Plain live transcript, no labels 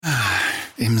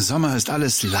Im Sommer ist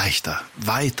alles leichter,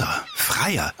 weiter,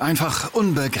 freier, einfach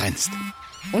unbegrenzt.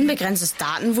 Unbegrenztes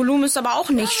Datenvolumen ist aber auch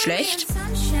nicht schlecht.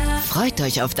 Freut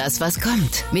euch auf das, was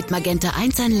kommt. Mit Magenta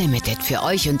 1 Unlimited für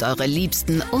euch und eure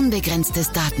Liebsten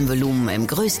unbegrenztes Datenvolumen im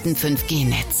größten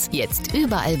 5G-Netz. Jetzt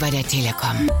überall bei der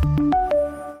Telekom.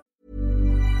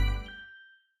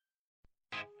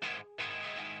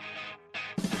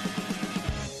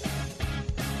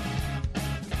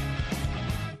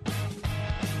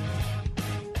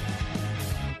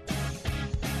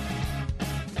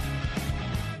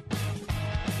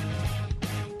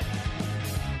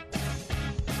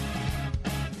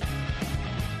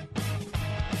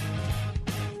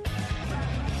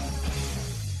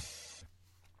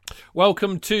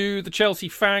 Welcome to the Chelsea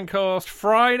FanCast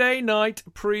Friday night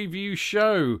preview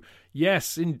show.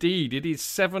 Yes, indeed, it is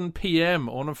 7 p.m.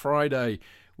 on a Friday,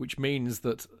 which means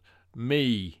that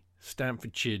me,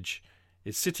 Stamford Chidge,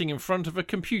 is sitting in front of a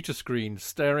computer screen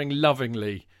staring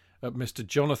lovingly at Mr.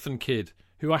 Jonathan Kidd,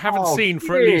 who I haven't seen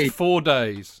for at least 4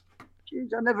 days. Jeez,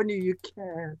 I never knew you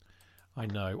cared. I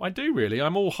know, I do really.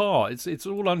 I'm all heart. It's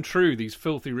all untrue, these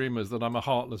filthy rumours that I'm a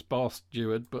heartless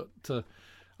bastard, but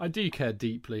I do care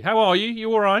deeply. How are you?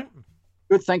 You all right?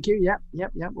 Good, thank you.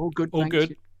 Yep. All good. All thanks.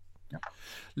 good. Yep.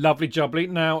 Lovely jubbly.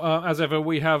 Now, as ever,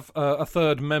 we have a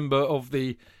third member of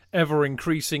the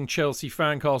ever-increasing Chelsea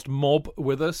FanCast mob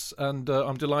with us, and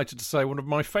I'm delighted to say one of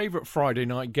my favourite Friday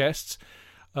night guests,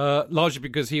 largely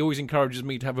because he always encourages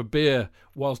me to have a beer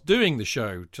whilst doing the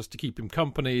show, just to keep him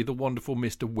company, the wonderful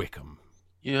Mr. Wickham.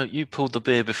 You pulled the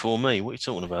beer before me. What are you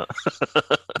talking about?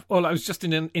 Well, I was just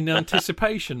in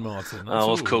anticipation, Martin. That's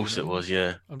of course it was,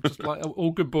 yeah. I'm just like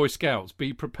all good Boy Scouts,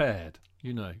 be prepared,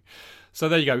 you know. So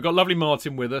there you go. We've got lovely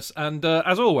Martin with us. And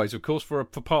as always, of course, for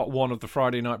part one of the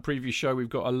Friday night preview show, we've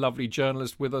got a lovely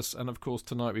journalist with us. And of course,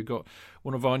 tonight we've got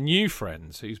one of our new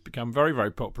friends who's become very,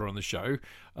 very popular on the show,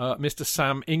 Mr.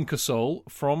 Sam Inkersole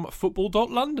from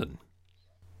Football.London.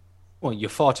 Well,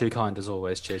 you're far too kind as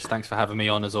always, Chidge. Thanks for having me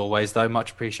on as always, though.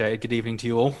 Much appreciated. Good evening to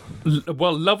you all.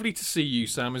 Well, lovely to see you,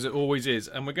 Sam, as it always is.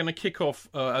 And we're going to kick off,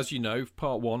 as you know,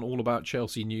 part one, all about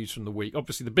Chelsea news from the week.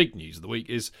 Obviously, the big news of the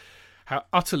week is how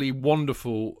utterly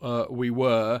wonderful we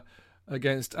were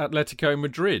against Atletico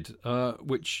Madrid,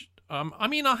 which, I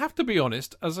mean, I have to be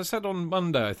honest, as I said on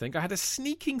Monday, I think, I had a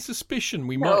sneaking suspicion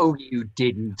we might... No, you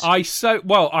didn't. I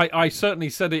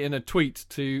certainly said it in a tweet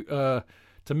to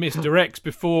Mr. X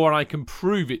before I can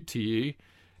prove it to you.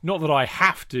 Not that I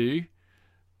have to,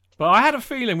 but I had a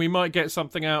feeling we might get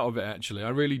something out of it, actually. I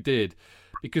really did.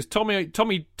 Because Tommy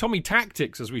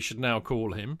Tactics, as we should now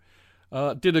call him,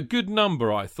 did a good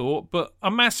number, I thought, but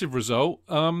a massive result.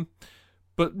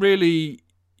 But really,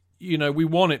 you know, we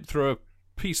won it through a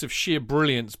piece of sheer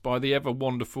brilliance by the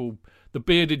ever-wonderful, the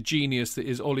bearded genius that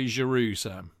is Ollie Giroud,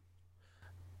 Sam.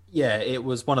 Yeah, it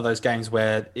was one of those games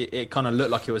where it kind of looked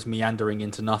like it was meandering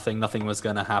into nothing. Nothing was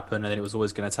going to happen, and it was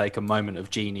always going to take a moment of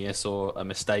genius or a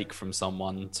mistake from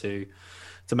someone to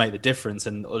make the difference.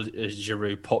 And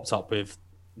Giroud popped up with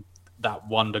that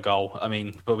wonder goal. I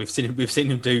mean, but we've seen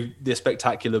him do the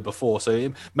spectacular before,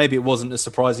 so maybe it wasn't as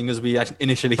surprising as we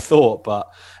initially thought.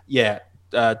 But yeah,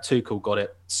 Tuchel got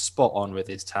it spot on with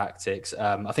his tactics.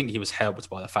 I think he was helped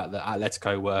by the fact that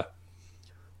Atletico were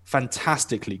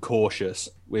fantastically cautious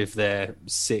with their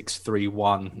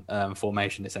 6-3-1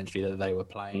 formation, essentially, that they were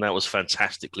playing. And that was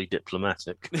fantastically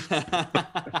diplomatic.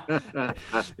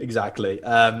 Exactly.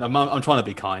 I'm trying to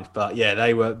be kind, but yeah,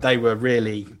 they were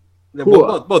really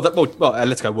well,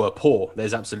 Atletico were poor.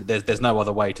 There's no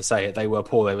other way to say it. They were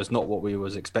poor. It was not what we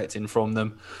was expecting from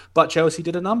them. But Chelsea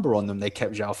did a number on them. They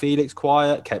kept João Felix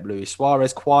quiet, kept Luis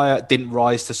Suarez quiet, didn't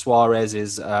rise to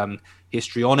Suarez's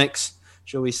histrionics,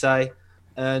 shall we say.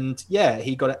 And yeah,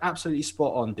 he got it absolutely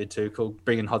spot on, did Tuchel,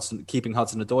 keeping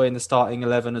Hudson-Odoi in the starting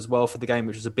 11 as well for the game,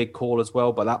 which was a big call as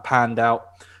well, but that panned out.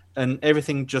 And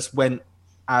everything just went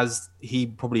as he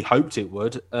probably hoped it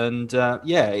would. And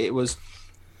it was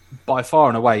by far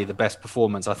and away the best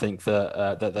performance, I think,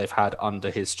 that they've had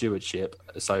under his stewardship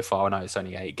so far. I know it's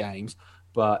only 8 games,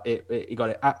 but he got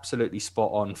it absolutely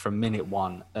spot on from minute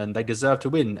one, and they deserved to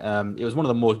win. It was one of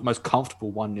the most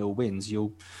comfortable 1-0 wins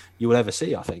you will ever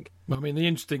see, I think. I mean, the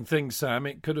interesting thing, Sam,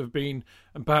 it could have been,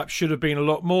 and perhaps should have been, a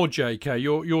lot more, JK.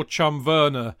 Your chum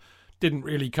Werner didn't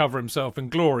really cover himself in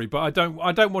glory, but I don't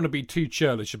want to be too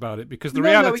churlish about it, because the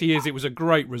reality is it was a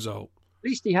great result. At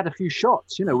least he had a few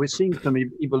shots. You know, we're seeing some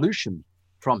evolution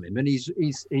from him, and he's.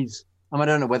 I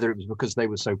don't know whether it was because they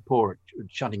were so poor at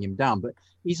shutting him down, but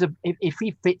if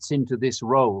he fits into this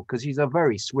role, because he's a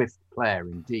very swift player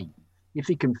indeed. If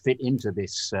he can fit into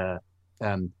this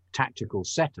tactical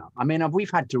setup, I mean,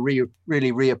 we've had to really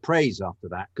reappraise after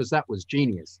that, because that was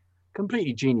genius.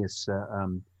 completely genius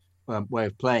way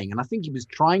of playing. And I think he was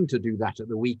trying to do that at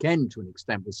the weekend to an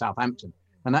extent with Southampton.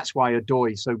 And that's why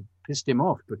Odoi so pissed him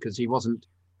off, because he wasn't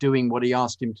doing what he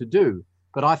asked him to do.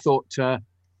 But I thought that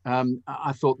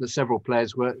several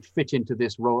players were fit into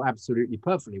this role absolutely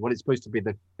perfectly. Well, it's supposed to be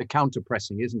the counter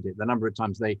pressing, isn't it? The number of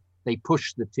times they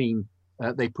push the team,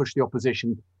 they push the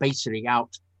opposition basically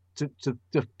out to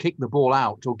kick the ball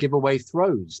out or give away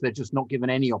throws. They're just not given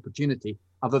any opportunity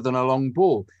other than a long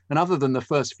ball. And other than the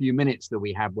first few minutes that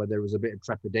we had, where there was a bit of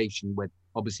trepidation with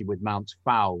Mount's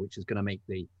foul, which is going to make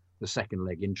the second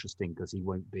leg interesting because he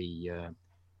won't be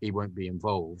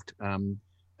involved. And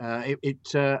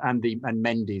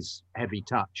Mendy's heavy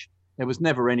touch. There was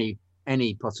never any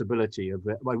possibility of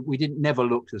it. We never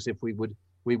looked as if we would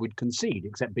concede,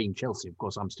 except being Chelsea. Of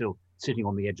course, I'm still sitting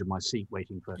on the edge of my seat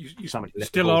waiting for something. You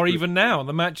still are even now.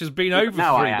 The match has been over 3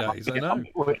 days. I know. I'm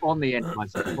on the end of my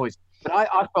voice. But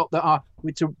I felt that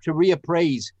to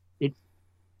reappraise it,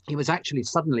 it was actually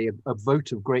suddenly a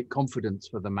vote of great confidence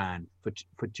for the man, for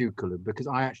Tuchel, because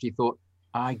I actually thought,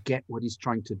 I get what he's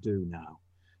trying to do now.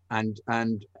 And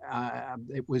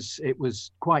it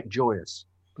was quite joyous.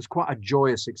 It was quite a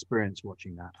joyous experience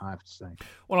watching that, I have to say.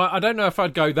 Well, I don't know if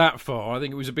I'd go that far. I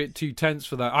think it was a bit too tense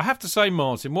for that. I have to say,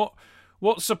 Martin,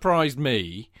 what surprised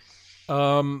me, we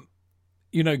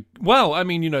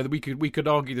could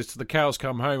argue this till the cows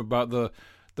come home about the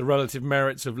relative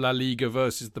merits of La Liga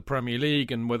versus the Premier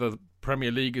League and whether the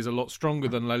Premier League is a lot stronger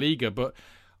than La Liga, but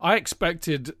I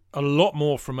expected a lot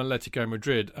more from Atletico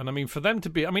Madrid. And I mean, for them to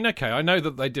be, okay, I know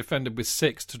that they defended with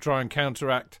 6 to try and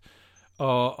counteract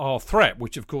our threat,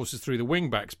 which of course is through the wing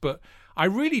backs, but I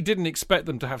really didn't expect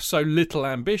them to have so little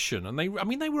ambition. And they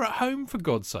were at home, for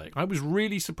God's sake. I was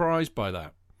really surprised by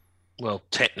that. Well,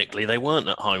 technically they weren't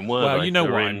at home, were they? Well, you know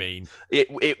what I mean.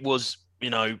 It was,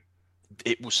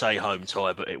 it will say home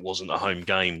tie, but it wasn't a home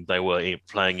game. They were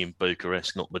playing in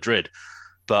Bucharest, not Madrid.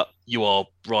 But you are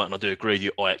right, and I do agree with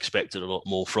you. I expected a lot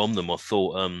more from them. I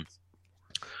thought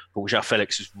João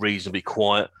Felix was reasonably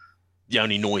quiet. The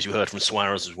only noise we heard from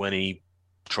Suarez was when he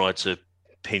tried to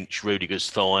pinch Rudiger's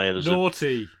thigh.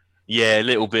 Naughty. A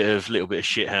little bit of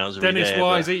shithousery. Dennis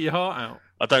Wise, eat your heart out.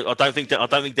 I don't think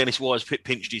Dennis Wise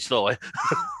pinched his thigh.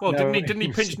 Well, didn't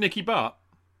he pinch Nicky butt?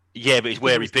 Yeah, but it's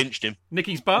where he pinched him.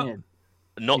 Nicky's butt? Yeah.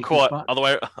 Not Nicky's quite. butt.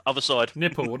 Other side.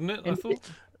 Nipple, wasn't it? I thought.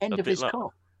 End of his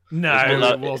cock. No,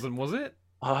 it wasn't, was it?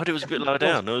 I heard it was a bit low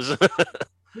down. It was.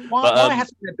 Why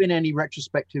hasn't there been any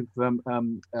retrospective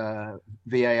VAR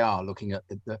looking at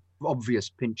the obvious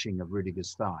pinching of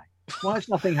Rudiger's thigh? Why has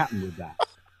nothing happened with that?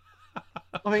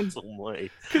 I mean,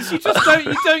 because you just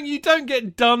you don't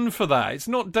get done for that. It's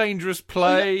not dangerous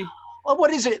play. Well,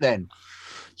 what is it then?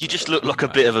 You just look like a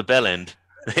bit of a bell end.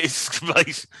 It's Graham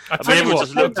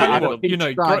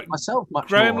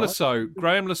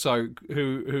Lasseau,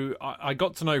 who I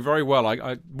got to know very well.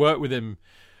 I worked with him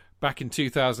back in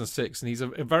 2006, and he's a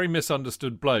very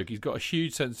misunderstood bloke. He's got a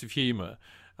huge sense of humour,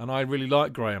 and I really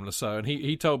like Graham Lasseau. And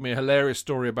he told me a hilarious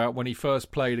story about when he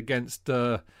first played against,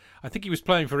 I think he was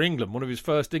playing for England, one of his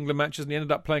first England matches, and he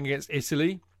ended up playing against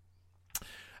Italy.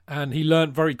 And he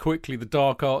learnt very quickly the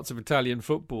dark arts of Italian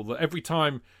football, that every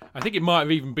time, I think it might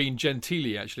have even been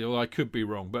Gentili actually, although I could be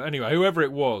wrong. But anyway, whoever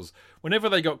it was, whenever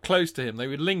they got close to him, they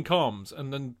would link arms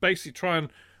and then basically try and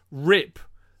rip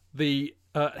the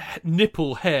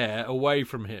nipple hair away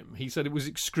from him. He said it was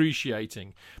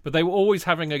excruciating, but they were always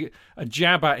having a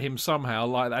jab at him somehow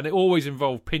like that, and it always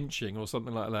involved pinching or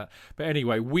something like that. But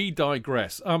anyway, we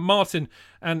digress. Martin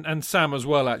and Sam as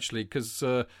well, actually, because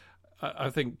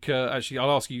I think, actually,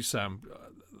 I'll ask you, Sam.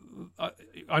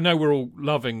 I know we're all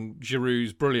loving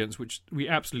Giroud's brilliance, which we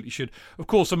absolutely should. Of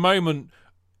course, a moment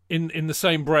in the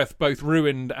same breath, both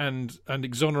ruined and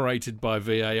exonerated by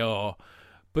VAR,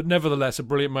 but nevertheless a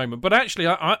brilliant moment. But actually,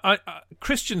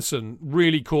 Christensen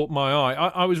really caught my eye.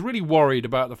 I was really worried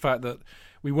about the fact that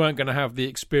we weren't going to have the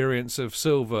experience of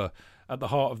Silva at the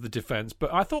heart of the defence,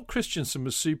 but I thought Christensen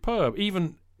was superb,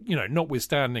 even,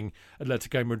 notwithstanding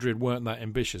Atletico Madrid weren't that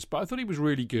ambitious, but I thought he was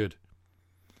really good.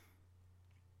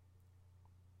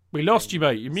 We lost you,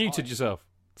 mate. You muted yourself.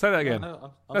 Say that again.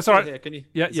 No, That's all right. Here. Can you?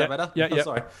 Yeah, is that better? Yeah.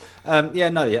 Sorry.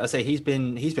 I say he's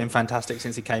been fantastic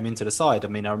since he came into the side. I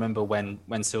mean, I remember when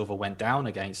Silva went down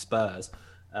against Spurs.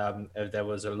 There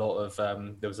was a lot of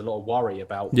worry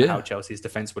about how Chelsea's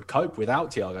defence would cope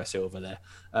without Thiago Silva there.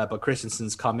 But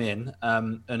Christensen's come in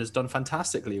and has done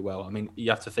fantastically well. I mean, you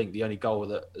have to think the only goal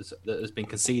that has been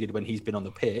conceded when he's been on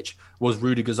the pitch was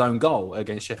Rudiger's own goal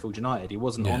against Sheffield United. He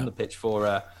wasn't on the pitch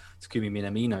for Takumi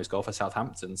Minamino's goal for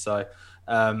Southampton. So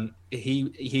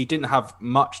he didn't have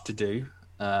much to do.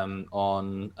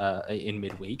 in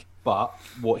midweek. But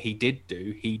what he did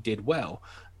do, he did well,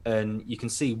 and you can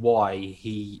see why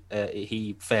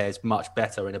he fares much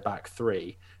better in a back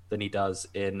three than he does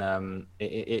in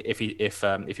if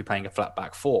you're playing a flat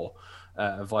back four.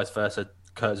 Vice versa,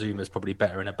 Kurt Zuma's probably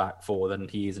better in a back four than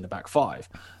he is in a back five.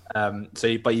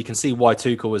 But you can see why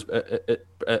Tuchel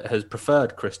has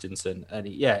preferred Christensen, and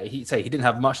he didn't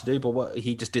have much to do, but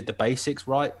he just did the basics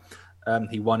right.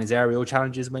 He won his aerial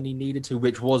challenges when he needed to,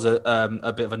 which was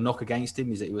a bit of a knock against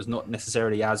him, is that he was not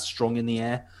necessarily as strong in the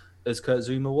air as Kurt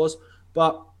Zuma was.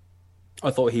 But I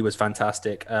thought he was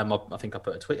fantastic. I think I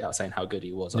put a tweet out saying how good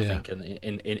he was. I think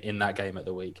in that game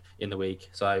in the week.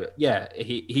 So yeah,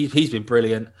 he's been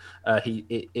brilliant.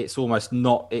 It's almost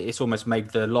made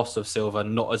the loss of Silva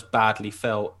not as badly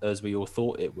felt as we all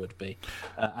thought it would be,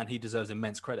 and he deserves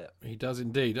immense credit. He does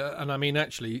indeed, and I mean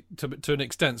actually to an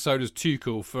extent, so does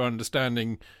Tuchel, for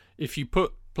understanding if you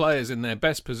put players in their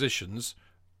best positions.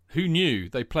 Who knew?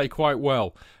 They play quite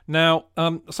well. Now,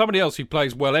 somebody else who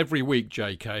plays well every week,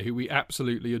 JK, who we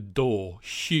absolutely adore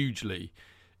hugely,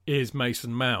 is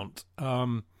Mason Mount,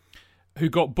 who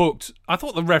got booked. I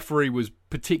thought the referee was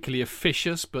particularly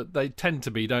officious, but they tend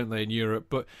to be, don't they, in Europe?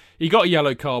 But he got a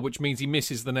yellow card, which means he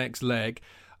misses the next leg.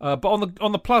 But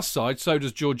on the plus side, so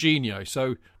does Jorginho.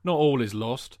 So not all is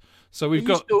lost. So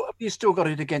you still got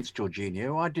it against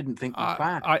Jorginho. I didn't think it was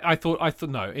bad. I thought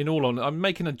no. In all honesty, I'm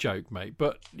making a joke, mate.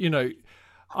 But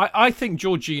I think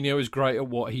Jorginho is great at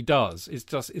what he does. It's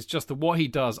just that what he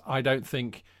does, I don't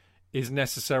think is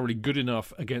necessarily good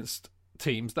enough against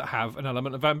teams that have an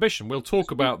element of ambition. We'll talk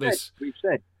about this. We've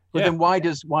said. But then why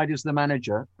does the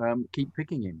manager keep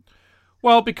picking him?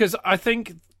 Well, because I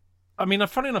think. I mean,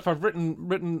 funny enough, I've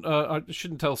written. I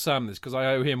shouldn't tell Sam this because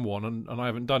I owe him one, and I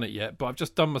haven't done it yet. But I've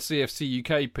just done my CFC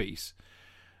UK piece,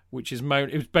 which is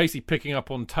it was basically picking up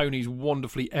on Tony's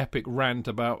wonderfully epic rant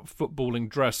about footballing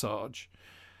dressage.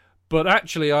 But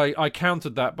actually, I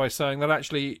countered that by saying that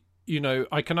actually,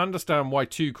 I can understand why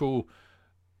Tuchel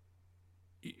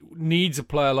needs a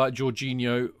player like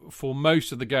Jorginho for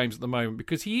most of the games at the moment,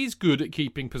 because he is good at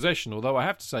keeping possession. Although I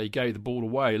have to say, he gave the ball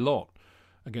away a lot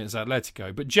against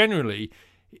Atletico, but generally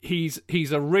he's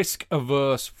a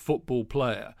risk-averse football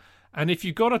player. And if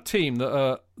you've got a team that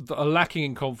are lacking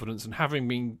in confidence and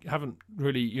haven't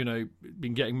really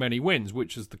been getting many wins,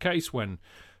 which is the case when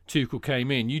Tuchel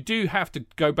came in, you do have to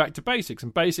go back to basics,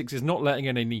 and basics is not letting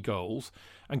in any goals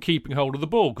and keeping hold of the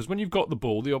ball, because when you've got the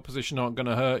ball, the opposition aren't going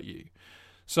to hurt you.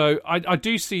 So I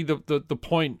do see the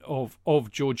point of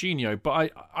Jorginho,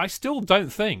 but I still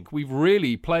don't think we've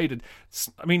really played it.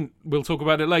 I mean, we'll talk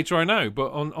about it later, I know,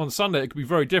 but on Sunday it could be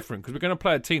very different, because we're going to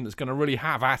play a team that's going to really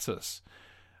have at us.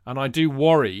 And I do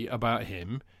worry about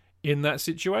him in that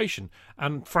situation.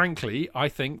 And frankly, I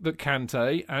think that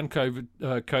Kante and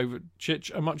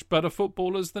Kovacic are much better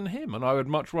footballers than him, and I would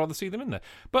much rather see them in there.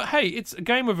 But hey, it's a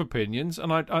game of opinions,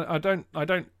 and I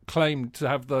don't claim to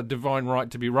have the divine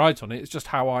right to be right on it. It's just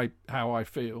how I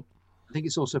feel. I think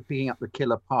it's also picking up the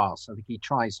killer pass. I think he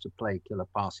tries to play killer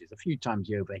passes. A few times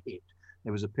he overhit.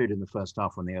 There was a period in the first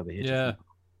half when they overhit. Yeah.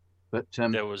 But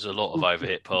there was a lot of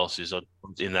overhit passes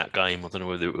in that game. I don't know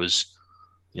whether it was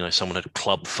someone had a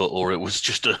club foot or it was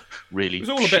just a really it was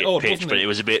all a bit odd, pitch, wasn't but it? it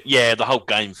was a bit, the whole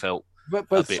game felt both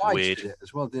a bit sides weird did it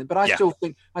as well. But I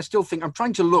still think I'm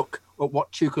trying to look at what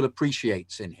Tuchel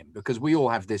appreciates in him, because we all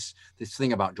have this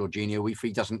thing about Jorginho. If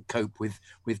he doesn't cope with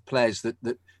players that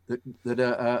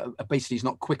are basically he's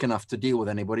not quick enough to deal with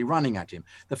anybody running at him.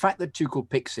 The fact that Tuchel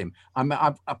picks him,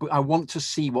 I want to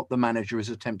see what the manager is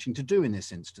attempting to do in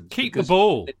this instance. Keep the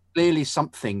ball. It's clearly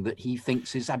something that he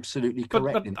thinks is absolutely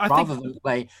correct, rather than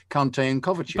play Kante and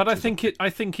Kovacic. But I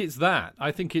think it's that.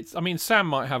 I think it's. I mean, Sam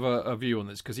might have a view on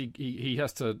this, because he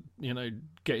has to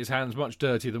get his hands much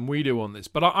dirtier than we do on this.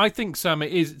 But I think Sam,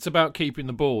 it's about keeping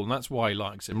the ball, and that's why he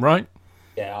likes him, right?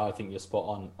 Yeah, I think you're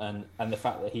spot on, and the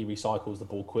fact that he recycles the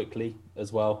ball quickly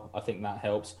as well, I think that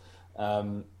helps.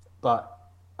 But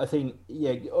I think,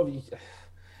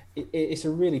 it's a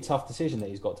really tough decision that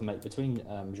he's got to make between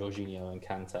Jorginho and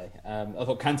Kante. I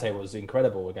thought Kante was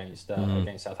incredible against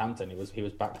Southampton. He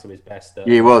was back to his best.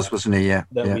 He was, wasn't he? Yeah.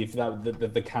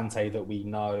 The Kante that we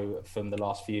know from the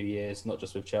last few years, not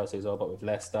just with Chelsea as well, but with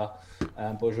Leicester.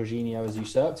 But Jorginho has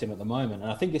usurped him at the moment,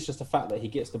 and I think it's just the fact that he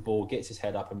gets the ball, gets his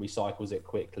head up, and recycles it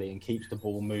quickly, and keeps the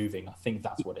ball moving. I think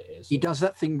that's what it is. He does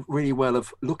that thing really well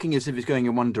of looking as if he's going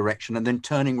in one direction and then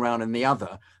turning around in the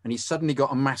other, and he's suddenly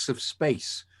got a massive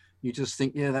space. You just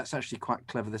think, that's actually quite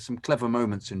clever. There's some clever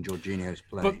moments in Jorginho's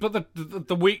play.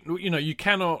 But we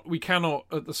cannot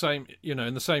at the same,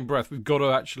 in the same breath, we've got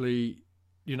to actually,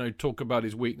 talk about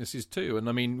his weaknesses too. And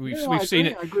I mean, we've I seen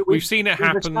agree, it. We've seen it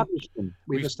happen.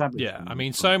 We've established them. I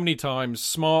mean, so many times,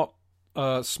 smart.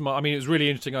 I mean, it was really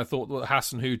interesting. I thought that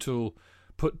Hassan Hutel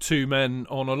put 2 men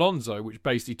on Alonso, which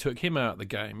basically took him out of the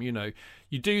game.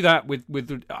 You do that with.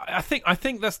 I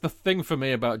think that's the thing for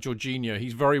me about Jorginho.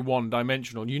 He's very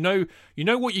one-dimensional. You know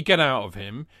what you get out of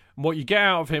him, and what you get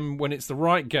out of him when it's the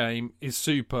right game is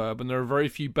superb, and there are very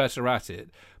few better at it.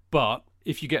 But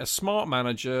if you get a smart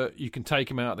manager, you can take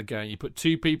him out of the game. You put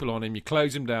 2 people on him, you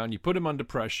close him down, you put him under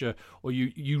pressure, or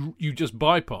you just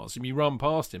bypass him, you run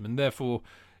past him, and therefore.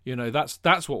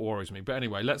 That's what worries me. But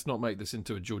anyway, let's not make this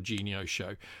into a Jorginho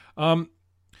show.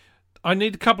 I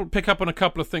need pick up on a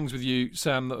couple of things with you,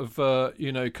 Sam, that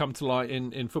have come to light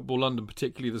in Football London,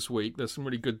 particularly this week. There's some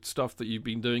really good stuff that you've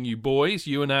been doing, you boys,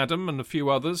 you and Adam and a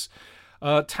few others.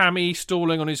 Tammy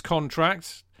stalling on his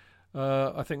contract.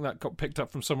 I think that got picked up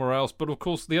from somewhere else. But of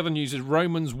course, the other news is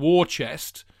Roman's war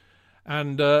chest.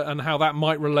 And how that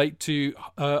might relate to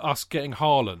us getting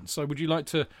Haaland. So would you like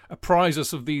to apprise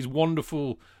us of these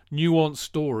wonderful, nuanced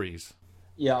stories?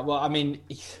 Yeah, well, I mean,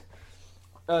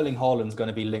 Erling Haaland's going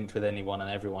to be linked with anyone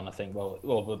and everyone, I think. Well,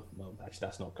 actually,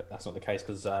 that's not the case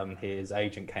because his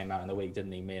agent came out in the week,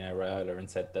 didn't he, Mino Raiola, and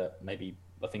said that maybe,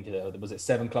 I think, was it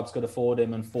 7 clubs could afford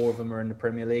him and 4 of them are in the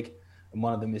Premier League and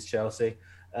one of them is Chelsea.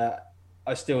 I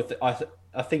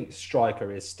think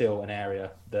striker is still an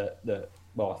area that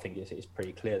well, I think it's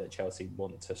pretty clear that Chelsea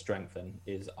want to strengthen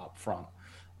is up front.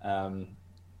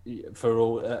 For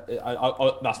all,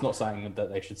 that's not saying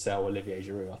that they should sell Olivier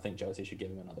Giroud. I think Chelsea should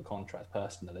give him another contract.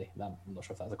 Personally, I'm not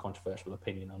sure if that's a controversial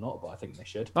opinion or not, but I think they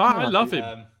should. I love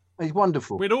him. He's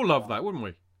wonderful. We'd all love that, wouldn't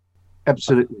we?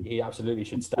 Absolutely. He absolutely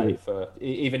should stay for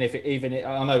even if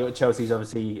I know Chelsea's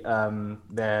obviously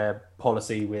their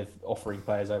policy with offering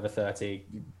players over 30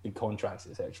 big contracts,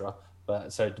 etc.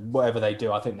 But so whatever they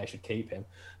do, I think they should keep him.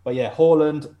 But yeah,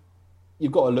 Haaland,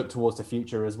 you've got to look towards the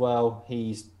future as well.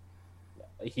 He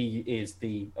is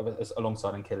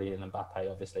alongside Kylian Mbappe,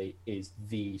 obviously, is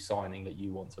the signing that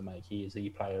you want to make. He is the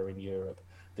player in Europe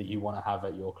that you want to have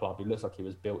at your club. He looks like he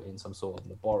was built in some sort of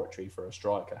laboratory for a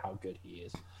striker, how good he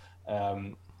is.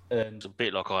 And it's a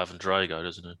bit like Ivan Drago,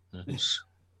 doesn't it?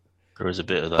 There is a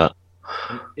bit of that.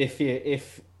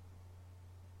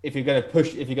 If you're going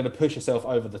to push yourself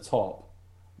over the top,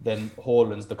 then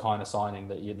Haaland's the kind of signing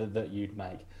that you'd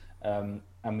make. And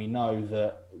we know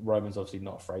that Roman's obviously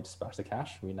not afraid to splash the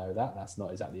cash. We know that. That's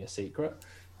not exactly a secret.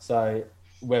 So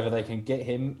whether they can get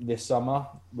him this summer,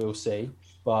 we'll see.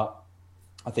 But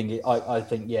I think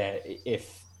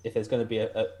if there's going to be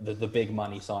the big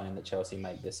money signing that Chelsea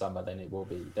make this summer, then it will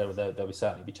be they'll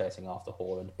certainly be chasing after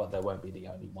Haaland, but they won't be the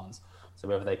only ones. So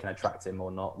whether they can attract him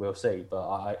or not, we'll see.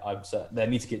 But I'm certain they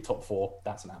need to get top 4.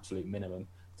 That's an absolute minimum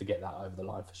to get that over the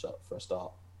line for a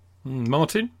start.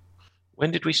 Martin,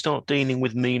 when did we start dealing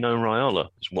with Mino Raiola?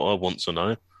 Is what I want to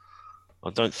know. I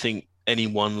don't think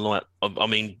anyone I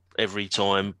mean, every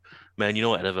time Man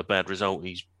United have a bad result,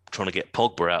 he's trying to get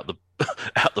Pogba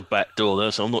out the back door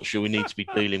there. So I'm not sure we need to be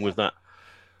dealing with that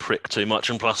prick too much.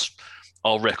 And plus,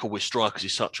 our record with strikers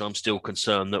is such, I'm still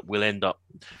concerned that we'll end up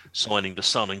signing the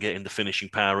son and getting the finishing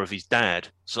power of his dad.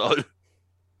 So,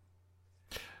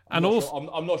 I'm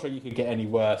not sure you could get any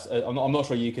worse. I'm not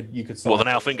sure you could. Well, then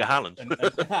Alfinga Haaland.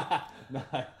 No,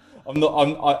 I'm not.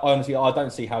 I honestly, I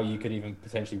don't see how you could even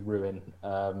potentially ruin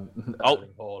Haaland.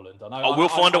 We'll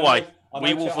find a way.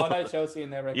 I know Chelsea in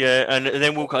their record. Yeah, and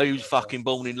then we'll go, who's fucking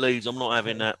born in Leeds? I'm not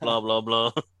having that. Blah blah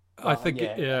blah. I think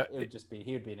it would just be.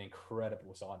 He would be an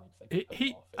incredible signing.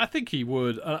 I think he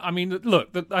would. I mean, look.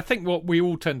 I think what we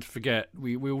all tend to forget.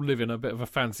 We all live in a bit of a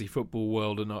fancy football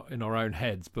world in our own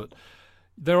heads, but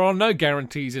there are no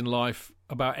guarantees in life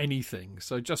about anything.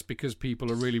 So just because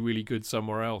people are really, really good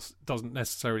somewhere else doesn't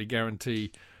necessarily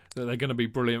guarantee that they're going to be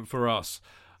brilliant for us.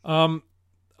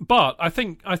 But I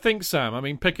think Sam. I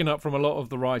mean, picking up from a lot of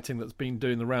the writing that's been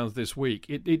doing the rounds this week,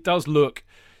 it does look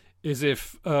as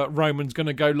if Roman's going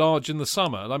to go large in the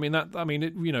summer. I mean,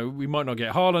 we might not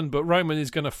get Haaland, but Roman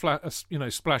is going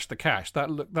to splash the cash.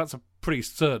 That's a pretty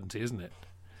certainty, isn't it?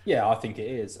 Yeah, I think it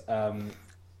is.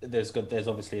 There's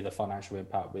obviously the financial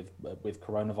impact with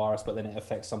coronavirus, but then it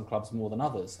affects some clubs more than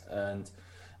others. And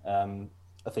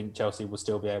I think Chelsea will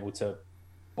still be able to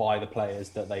buy the players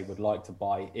that they would like to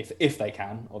buy if they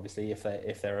can, obviously,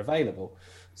 if they're available.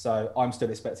 So I'm still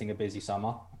expecting a busy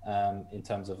summer in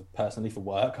terms of personally for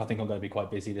work. I think I'm going to be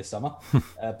quite busy this summer,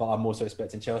 but I'm also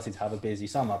expecting Chelsea to have a busy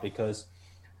summer because,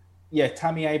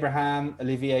 Tammy Abraham,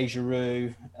 Olivier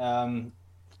Giroud,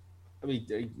 I mean,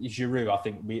 Giroud, I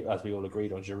think as we all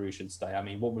agreed on, Giroud should stay. I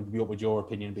mean, what would your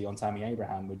opinion be on Tammy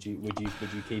Abraham? Would you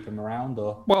keep him around,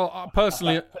 or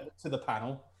personally to the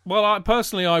panel? Well,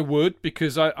 I would,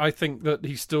 because I think that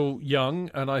he's still young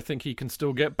and I think he can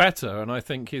still get better, and I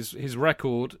think his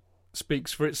record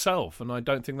speaks for itself, and I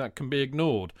don't think that can be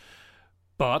ignored.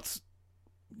 But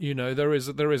there is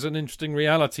an interesting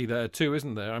reality there too,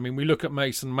 isn't there? I mean, we look at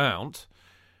Mason Mount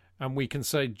and we can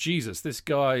say, Jesus, this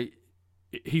guy,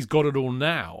 he's got it all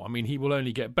now. I mean, he will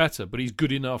only get better, but he's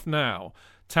good enough now.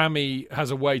 Tammy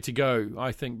has a way to go,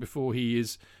 I think, before he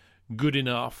is good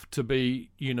enough to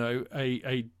be,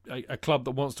 a club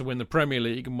that wants to win the Premier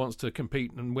League and wants to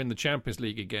compete and win the Champions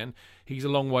League again. He's a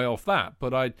long way off that,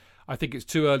 but I think it's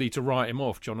too early to write him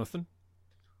off, Jonathan.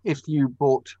 If you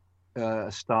bought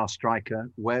a star striker,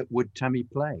 where would Tammy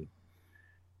play?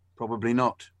 Probably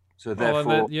not. So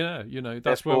therefore,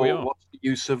 that's where we are. What's the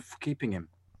use of keeping him?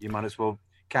 You might as well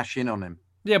cash in on him.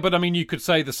 Yeah, but I mean, you could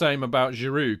say the same about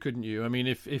Giroud, couldn't you? I mean,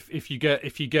 if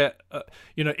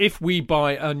we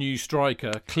buy a new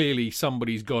striker, clearly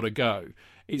somebody's got to go.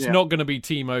 It's not going to be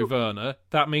Timo Werner.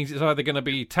 That means it's either going to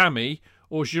be Tammy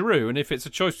or Giroud. And if it's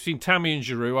a choice between Tammy and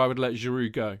Giroud, I would let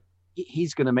Giroud go.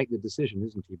 He's going to make the decision,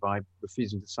 isn't he, by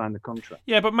refusing to sign the contract?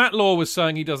 Yeah, but Matt Law was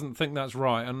saying he doesn't think that's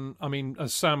right. And I mean,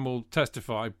 as Sam will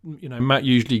testify, Matt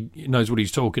usually knows what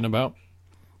he's talking about.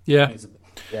 Yeah.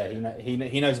 Yeah,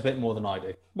 he knows a bit more than I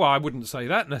do. Well, I wouldn't say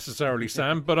that necessarily,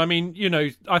 Sam, but I mean,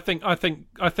 I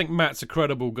think Matt's a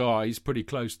credible guy. He's pretty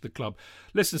close to the club.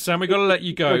 Listen, Sam, we've got to let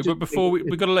you go, but before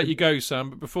we've got to let you go, Sam.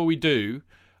 But before we do,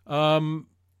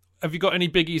 have you got any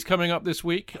biggies coming up this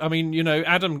week? I mean,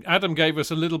 Adam gave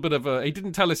us a little bit of a. He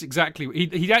didn't tell us exactly.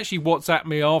 He actually WhatsApped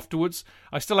me afterwards.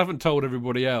 I still haven't told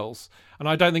everybody else, and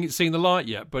I don't think it's seen the light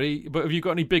yet. But have you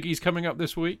got any biggies coming up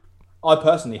this week? I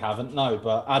personally haven't, no,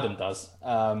 but Adam does.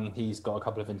 He's got a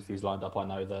couple of interviews lined up, I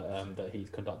know, that he's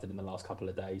conducted in the last couple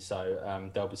of days, so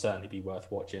they'll certainly be worth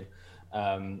watching.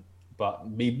 But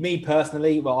me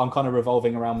personally, well, I'm kind of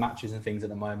revolving around matches and things at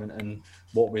the moment, and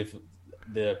what with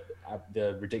the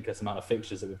ridiculous amount of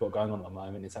fixtures that we've got going on at the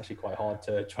moment, it's actually quite hard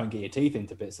to try and get your teeth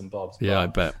into bits and bobs. Yeah, I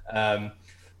bet.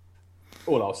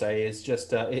 All I'll say is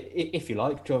just, if you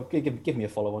like, give me a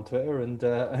follow on Twitter and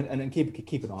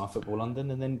keep an eye on Football London,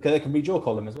 and then they can read your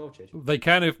column as well, Chidge. They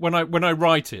can when I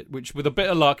write it, which with a bit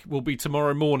of luck will be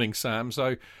tomorrow morning, Sam.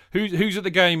 So who's at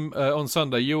the game on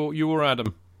Sunday? You or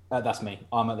Adam? That's me.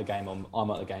 I'm at the game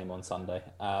on Sunday.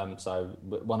 So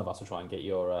one of us will try and get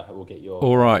your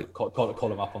all right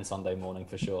column up on Sunday morning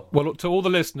for sure. Well, look, to all the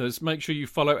listeners, make sure you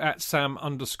follow at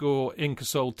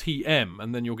Sam_Inkersol TM,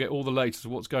 and then you'll get all the latest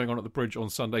of what's going on at the Bridge on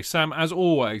Sunday. Sam, as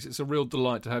always, it's a real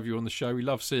delight to have you on the show. We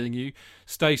love seeing you.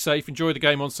 Stay safe, enjoy the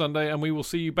game on Sunday, and we will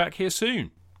see you back here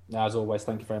soon. As always,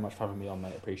 thank you very much for having me on,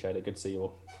 mate. Appreciate it. Good to see you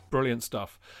all. Brilliant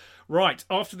stuff. Right,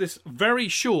 after this very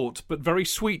short but very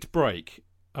sweet break,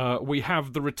 we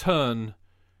have the return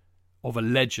of a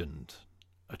legend,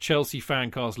 a Chelsea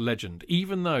FanCast legend,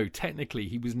 even though technically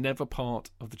he was never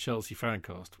part of the Chelsea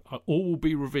FanCast. All will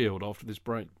be revealed after this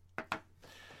break.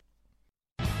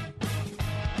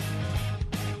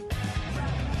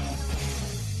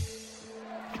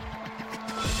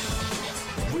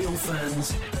 Real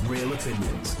fans, real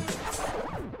opinions.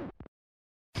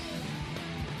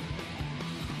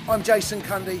 I'm Jason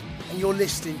Cundy, and you're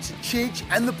listening to Chidge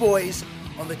and the boys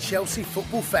on the Chelsea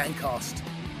Football Fancast.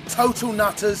 Total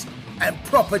nutters and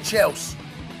proper Chelsea.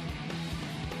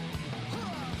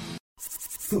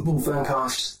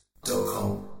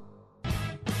 Footballfancast.com.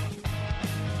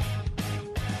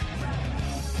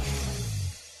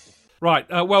 Right,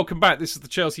 welcome back. This is the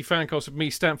Chelsea Fancast with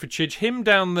me, Stamford Chidge. Him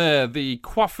down there, the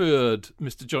coiffured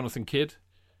Mr. Jonathan Kidd.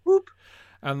 Whoop.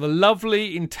 And the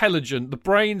lovely, intelligent, the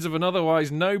brains of an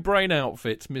otherwise no-brain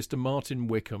outfit, Mr. Martin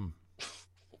Wickham.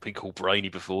 Been called brainy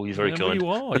before. You're very kind. You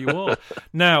are.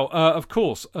 Now, of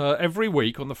course, every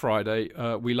week on the Friday,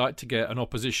 we like to get an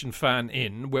opposition fan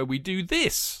in where we do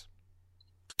this.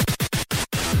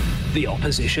 The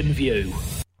Opposition View.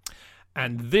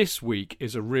 And this week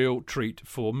is a real treat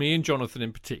for me and Jonathan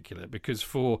in particular, because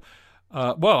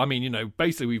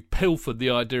basically we've pilfered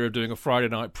the idea of doing a Friday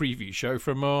night preview show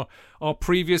from our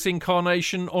previous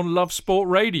incarnation on Love Sport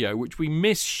Radio, which we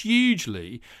miss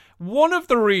hugely. One of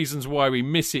the reasons why we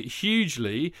miss it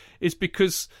hugely is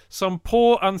because some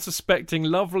poor, unsuspecting,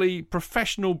 lovely,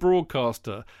 professional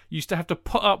broadcaster used to have to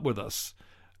put up with us,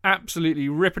 absolutely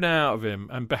ripping out of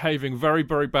him and behaving very,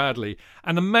 very badly.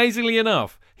 And amazingly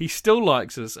enough, he still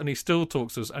likes us and he still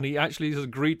talks to us, and he actually has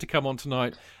agreed to come on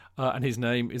tonight, and his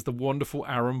name is the wonderful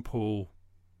Aaron Paul.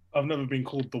 I've never been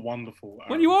called the wonderful.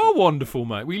 Well, you are wonderful,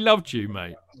 mate. We loved you,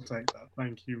 mate. I'll take that.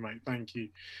 Thank you, mate. Thank you.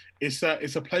 It's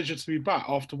a pleasure to be back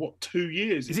after what 2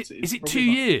 years? Is it 2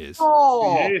 years?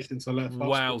 Oh, 2 years since I left.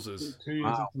 Wowzers! 2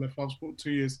 years since I left Fastball.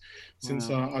 2 years since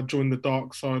I joined the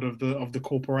dark side of the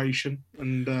corporation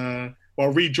and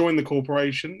rejoined the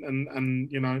corporation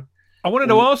and you know. I wanted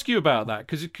to ask you about that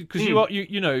because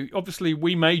you know obviously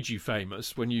we made you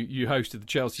famous when you hosted the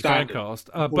Chelsea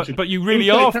Fancast, but you really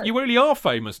are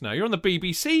famous now. You're on the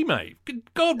BBC, mate.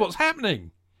 Good God, what's happening?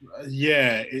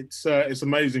 Yeah, it's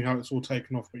amazing how it's all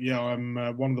taken off. But yeah,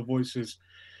 I'm one of the voices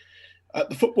at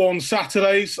the football on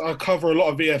Saturdays. I cover a lot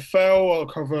of VFL.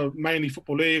 I cover mainly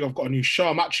Football League. I've got a new show.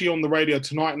 I'm actually on the radio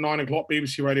tonight at 9 o'clock,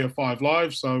 BBC Radio 5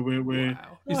 Live. So we're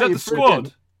wow. Is that the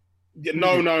squad? Yeah,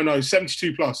 no,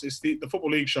 72 plus. It's the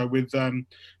Football League show with so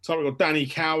we've got Danny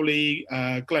Cowley,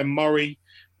 Glenn Murray,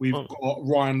 we've got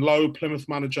Ryan Lowe, Plymouth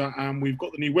manager, and we've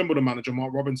got the new Wimbledon manager,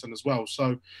 Mark Robinson, as well.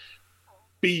 So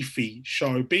beefy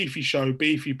show,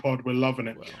 beefy pod. We're loving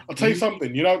it. Well, I'll tell you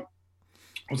something. You know,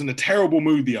 I was in a terrible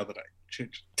mood the other day.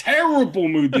 Terrible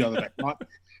mood the other day. Right?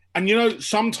 And you know,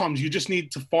 sometimes you just need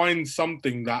to find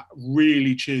something that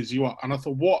really cheers you up. And I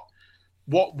thought, what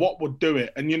would do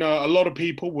it? And you know, a lot of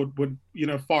people would you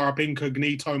know fire up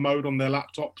incognito mode on their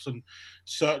laptops and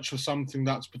search for something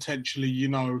that's potentially, you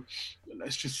know,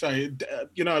 let's just say,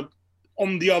 you know,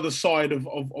 on the other side of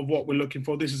what we're looking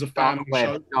for. This is a family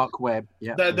show. Dark web,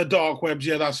 yeah. The dark webs,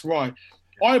 yeah, that's right.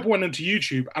 I went into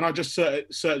YouTube and I just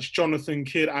searched Jonathan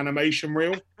Kidd animation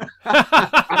reel. And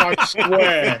I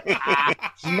swear,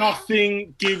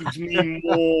 nothing gives me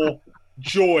more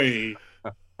joy.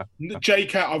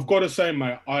 J-Cat, I've got to say,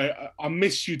 mate, I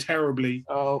miss you terribly.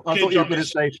 Oh, I thought you were going to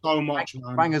say so much,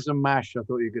 man. Bangers and mash. I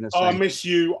thought you were going to say. Oh, I miss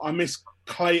you. I miss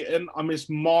Clayton. I miss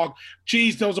Mark.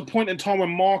 Jeez, there was a point in time when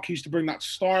Mark used to bring that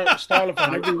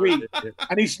stylophone every week,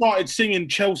 and he started singing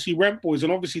Chelsea Rent Boys,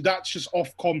 and obviously that's just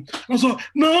Ofcom. I was like,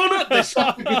 no. There's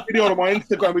such a good video on my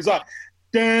Instagram. He's like,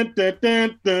 dun, dun,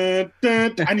 dun, dun,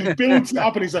 dun, and he builds it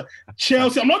up, and he's like,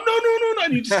 Chelsea. I'm like, no,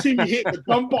 and you just see me hit the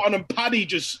dump button and Paddy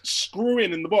just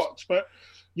screwing in the box. But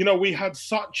you know, we had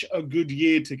such a good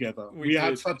year together. We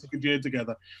had such a good year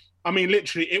together. I mean,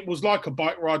 literally, it was like a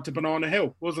bike ride to Banana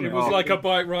Hill, wasn't it? It was like a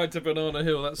bike ride to Banana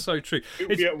Hill. That's so true.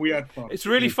 We had fun. It's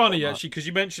really funny, actually, because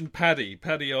you mentioned Paddy.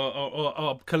 Paddy,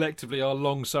 are collectively our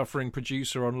long-suffering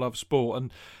producer on Love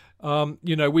Sport. And,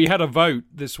 you know, we had a vote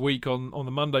this week on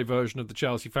the Monday version of the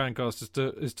Chelsea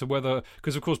Fancast as to whether...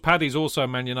 Because, of course, Paddy's also a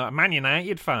Man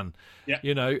United fan. Yeah.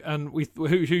 You know, and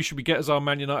who should we get as our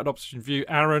Man United opposition view,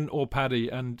 Aaron or Paddy?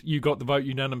 And you got the vote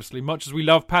unanimously. Much as we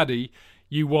love Paddy,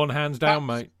 you won hands down,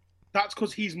 mate. That's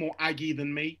because he's more Aggie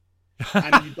than me,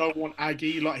 and you don't want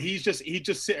Aggie. Like he'd just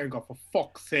sit there and go, for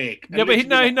fuck's sake. And yeah,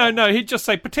 but no. He'd just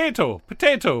say potato.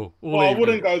 Well, I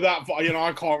wouldn't go that far. You know,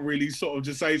 I can't really sort of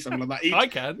just say something like that. I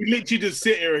can. He literally just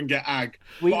sit here and get ag.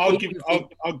 I'll give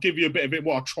you a bit of it.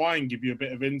 Well, I'll try and give you a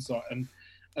bit of insight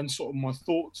and sort of my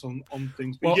thoughts on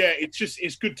things. But yeah,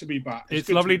 it's good to be back. It's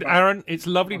lovely, Aaron. It's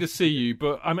lovely to see you.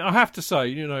 But I mean, I have to say,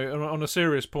 you know, on a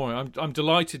serious point, I'm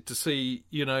delighted to see,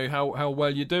 you know, how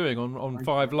well you're doing on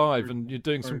Five Live, and you're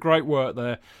doing some great work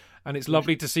there. And it's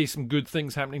lovely to see some good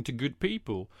things happening to good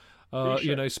people.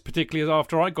 You know, particularly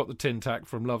after I got the tin tack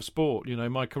from Love Sport, you know,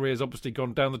 my career's obviously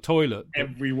gone down the toilet.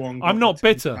 Everyone. I'm not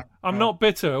bitter. I'm not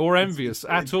bitter or envious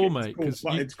at all, mate. Because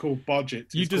it's called budget.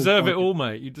 You deserve it all,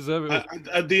 mate. You deserve it.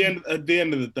 At the end of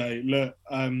the day, look,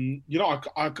 you know,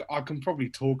 I can probably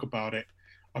talk about it.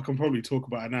 I can probably talk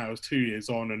about it now. It's 2 years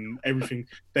on and everything.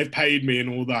 They've paid me and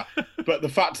all that. But the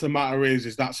fact of the matter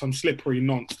is that some slippery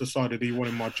nonce decided he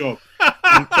wanted my job.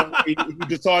 And so he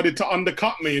decided to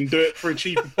undercut me and do it for a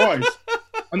cheaper price.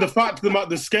 And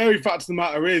the scary fact of the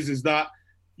matter is that,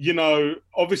 you know,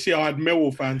 obviously I had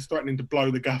Millwall fans threatening to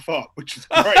blow the gaff up, which is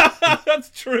great.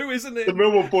 That's true, isn't it? The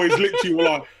Millwall boys literally were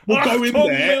like, we'll go in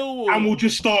there and we'll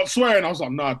just start swearing. I was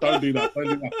like, no, don't do that.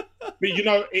 But, you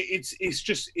know, it's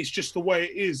just the way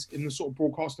it is in the sort of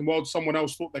broadcasting world. Someone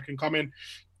else thought they can come in,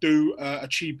 do a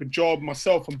cheaper job.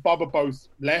 Myself and Bubba both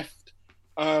left.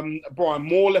 Brian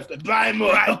Moore left.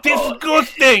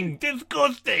 Disgusting.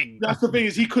 That's the thing,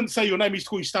 is he couldn't say your name. He used to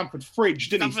call you Stamford Fridge,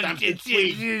 didn't he? Stamford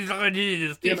Fridge.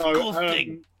 You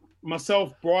know,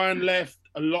 myself, Brian left.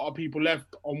 A lot of people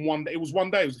left on one day. It was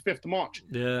one day. It was the 5th of March.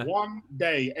 Yeah. One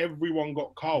day, everyone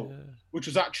got cold, which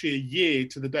was actually a year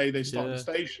to the day they started the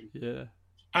station. Yeah.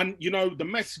 And, you know, the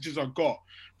messages I got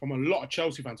from a lot of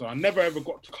Chelsea fans, I never ever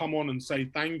got to come on and say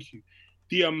thank you.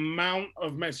 The amount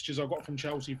of messages I got from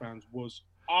Chelsea fans was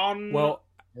well,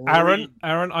 Aaron,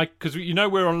 because you know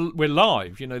we're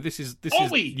live. You know this is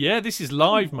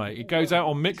live, mate. It goes out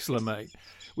on Mixler, mate.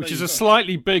 which is a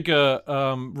slightly bigger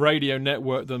radio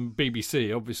network than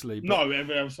BBC, obviously. But, no,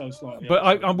 ever so slightly.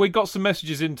 But we got some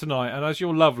messages in tonight, and as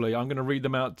you're lovely, I'm going to read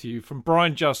them out to you. From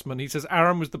Brian Justman, he says,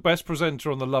 Aaron was the best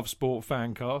presenter on the Love Sport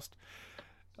Fancast.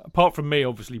 Apart from me,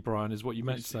 obviously, Brian, is what you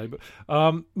meant to say.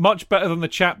 But much better than the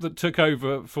chap that took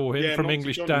over for him from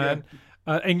English Dan.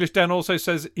 English Dan also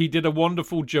says he did a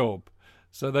wonderful job.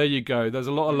 So there you go. There's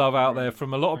a lot of love out there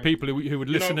from a lot of people who would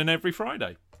listen in every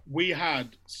Friday. We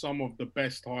had some of the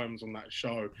best times on that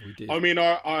show. We did. I mean,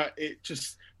 it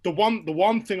just the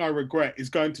one thing I regret is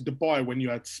going to Dubai when you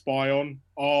had Spy on.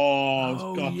 Oh, I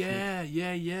was gutted.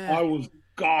 yeah. I was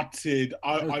gutted.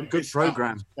 I good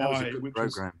program. That was a good which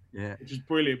program. Which is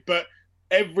brilliant. But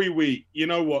every week, you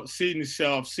know what? Seeing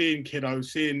yourself, seeing Kiddo,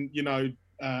 seeing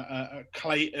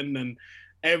Clayton and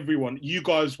everyone. You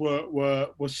guys were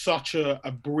such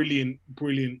a brilliant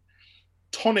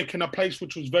tonic in a place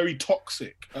which was very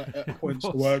toxic at points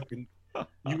to work. And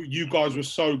you guys were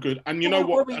so good. And you know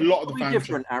what? A lot of the fans.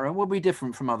 Different, Aaron. Were we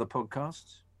different from other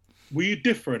podcasts? Were you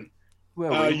different?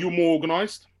 Well, you're more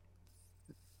organised.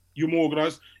 You're more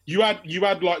organised. You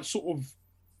had like sort of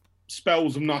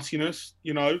spells of nuttiness,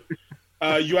 you know.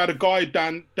 You had a guy,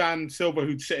 Dan Silver,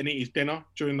 who'd sit and eat his dinner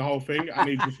during the whole thing, and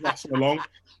he'd just wrestle along.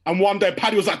 And one day,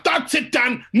 Paddy was like, "That's it,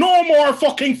 Dan. No more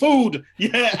fucking food."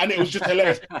 Yeah, and it was just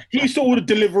hilarious. He used to order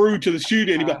Deliveroo to the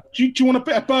studio, and he'd be like, "Do you want a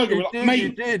bit of burger?" We're like, "Mate, he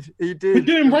did. We're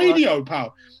doing radio,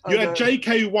 pal." You had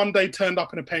JK who one day turned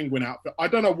up in a penguin outfit. I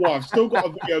don't know why. I've still got a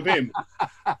video of him.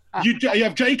 You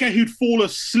have JK who'd fall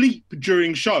asleep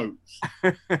during shows,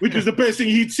 which was the best thing.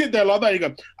 He'd sit there like that. He'd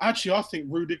go, "Actually, I think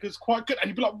Rudiger's quite good." And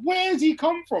you'd be like, "Where's he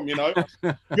come from?" You know.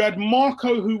 You had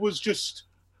Marco who was just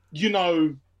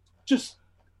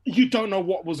you don't know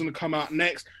what was going to come out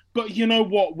next. But you know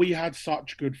what? We had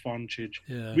such good fun, Chidge.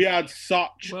 Yeah. We had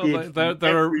such good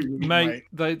fun.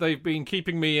 They've been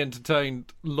keeping me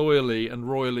entertained loyally and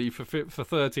royally for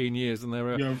 13 years, and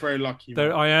you're very lucky.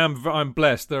 I'm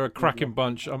blessed. They're a cracking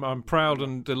bunch. I'm proud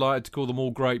and delighted to call them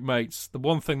all great mates. The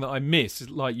one thing that I miss is,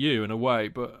 like you in a way,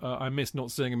 but I miss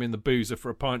not seeing them in the boozer for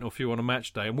a pint or few on a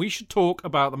match day. And we should talk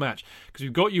about the match because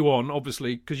we've got you on,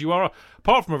 obviously, because you are,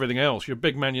 apart from everything else, you're a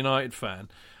big Man United fan.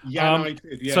 Yeah.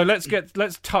 So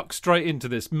let's tuck straight into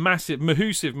this massive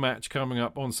Mahusive match coming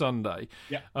up on Sunday.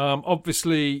 Yeah.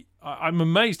 Obviously, I'm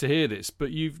amazed to hear this,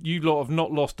 but you lot have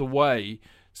not lost away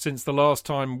since the last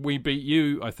time we beat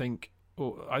you, I think,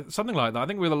 or something like that. I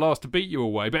think we were the last to beat you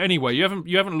away. But anyway, you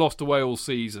haven't lost away all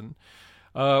season.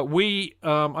 I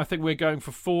think we're going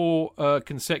for 4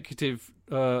 consecutive.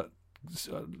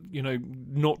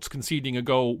 Not conceding a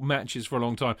goal matches for a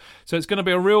long time. So it's going to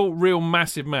be a real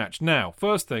massive match. Now,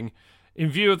 first thing, in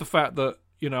view of the fact that,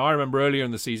 I remember earlier in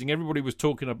the season, everybody was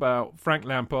talking about Frank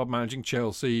Lampard managing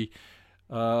Chelsea,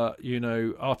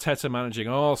 Arteta managing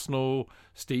Arsenal,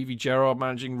 Stevie Gerrard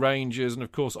managing Rangers, and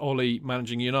of course Ollie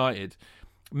managing United.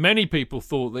 Many people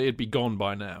thought that he'd be gone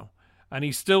by now, and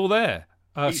he's still there.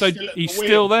 He's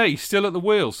still there. He's still at the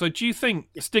wheel. So do you think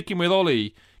sticking with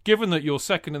Ollie, given that you're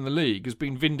second in the league, has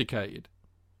been vindicated?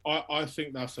 I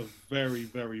think that's a very,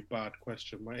 very bad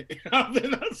question, mate. I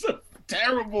think that's a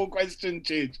terrible question,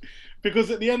 Chidge.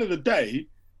 Because at the end of the day,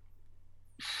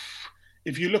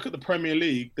 if you look at the Premier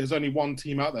League, there's only one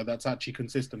team out there that's actually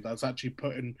consistent, that's actually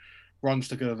putting runs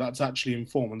together, that's actually in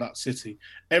form, and that's City.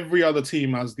 Every other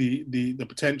team has the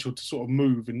potential to sort of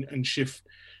move and shift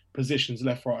positions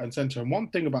left, right, and centre. And one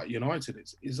thing about United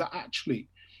is that actually,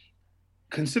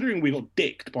 considering we got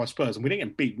dicked by Spurs, and we didn't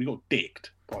get beat, we got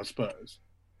dicked by Spurs.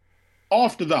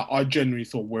 After that, I genuinely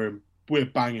thought we're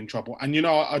bang in trouble. And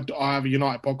I have a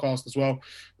United podcast as well,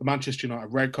 the Manchester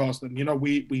United Redcast, and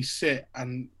we sit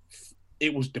and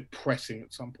it was depressing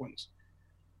at some points.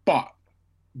 But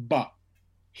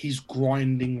he's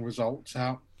grinding results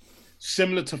out.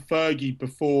 Similar to Fergie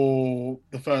before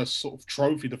the first sort of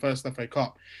trophy, the first FA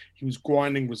Cup, he was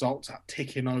grinding results out,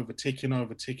 ticking over.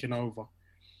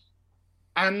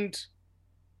 And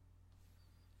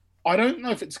I don't know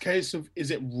if it's a case of,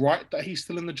 is it right that he's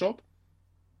still in the job?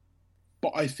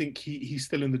 But I think he's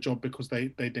still in the job because they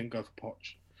didn't go for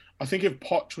Poch. I think if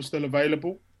Poch was still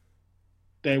available,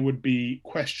 there would be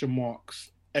question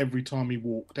marks every time he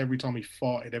walked, every time he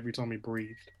farted, every time he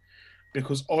breathed.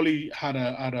 Because Ollie had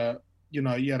a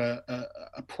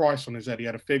price on his head. He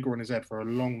had a figure on his head for a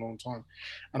long, long time.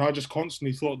 And I just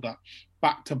constantly thought that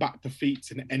back-to-back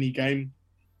defeats in any game,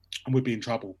 and we'd be in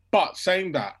trouble. But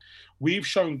saying that, we've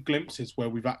shown glimpses where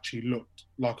we've actually looked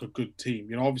like a good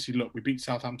team. Obviously, look, we beat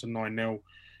Southampton 9-0.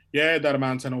 Yeah, they had a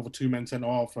man sent over, 2 men sent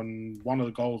off, and one of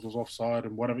the goals was offside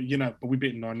and whatever, but we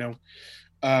beat them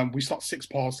 9-0. We start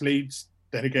 6-pass leads.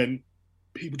 Then again,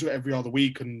 people do it every other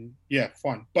week, and yeah,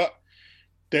 fine. But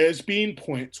there's been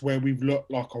points where we've looked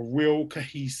like a real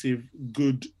cohesive,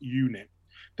 good unit.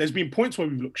 There's been points where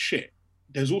we've looked shit.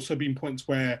 There's also been points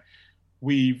where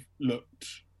we've looked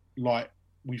like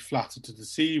we flattered to the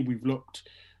sea. We've looked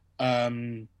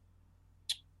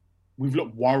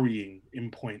worrying in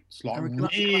points, like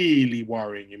really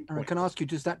worrying in points. I can ask you,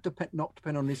 does that not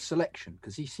depend on his selection?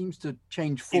 Because he seems to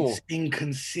change four. It's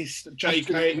inconsistent.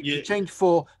 JK, you change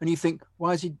four, and you think,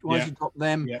 why has he dropped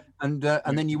them? Yeah. And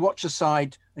then you watch the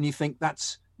side, and you think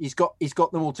he's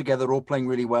got them all together, all playing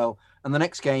really well. And the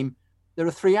next game, there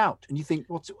are 3 out, and you think,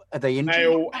 are they injured?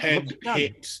 Nail head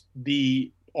hit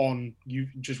the on. You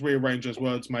just rearrange those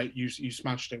words, mate. You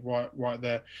smashed it right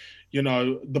there. You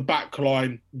know, the back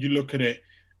line, you look at it,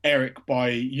 Eric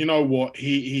Bailly, you know what?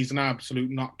 He's an absolute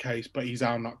nutcase, but he's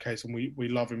our nutcase, and we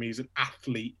love him. He's an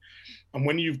athlete. And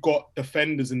when you've got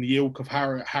defenders in the ilk of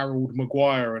Harold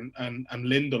Maguire and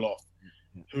Lindelof,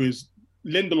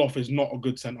 Lindelof is not a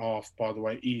good centre-half, by the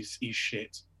way. He's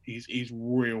shit. He's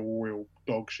real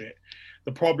dog shit.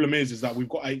 The problem is that we've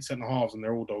got 8 centre-halves and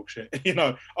they're all dog shit. You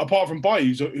know, apart from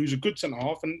Bailly, who's a good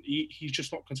centre-half, and he's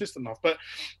just not consistent enough. But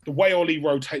the way Ollie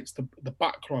rotates the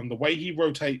back line, the way he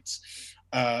rotates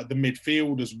the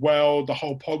midfield as well, the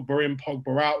whole Pogba in,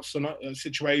 Pogba out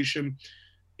situation,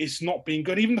 it's not been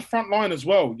good. Even the front line as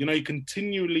well. You know, he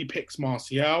continually picks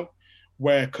Martial,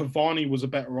 where Cavani was a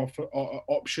better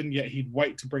option, yet he'd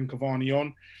wait to bring Cavani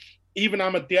on. Even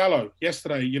Amad Diallo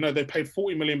yesterday, you know, they paid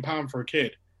 £40 million for a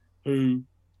kid who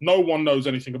no one knows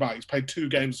anything about. He's played 2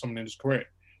 games or something in his career.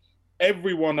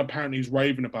 Everyone apparently is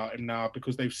raving about him now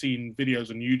because they've seen videos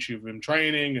on YouTube of him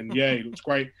training, and he looks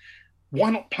great. Why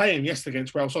not play him yesterday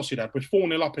against Real Sociedad? We're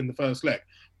 4-0 up in the first leg.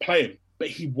 Play him, but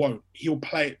he won't. He'll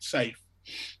play it safe.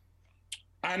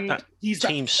 And that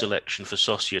team selection for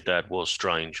Sociedad was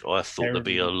strange. I thought there'd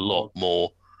be a lot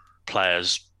more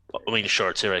players. I mean,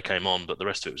 Shoretire came on, but the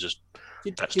rest of it was just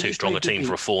that's too strong a team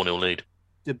for a 4-0 lead.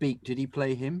 De Beek, did he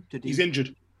play him? He's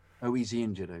injured. Oh, he's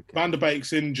injured. Okay. Van der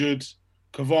Beek's injured.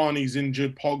 Cavani's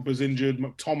injured. Pogba's injured.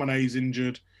 McTominay's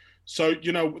injured. So,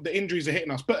 you know, the injuries are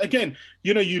hitting us. But again,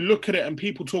 you know, you look at it and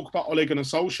people talk about Ole Gunnar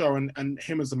Solskjaer and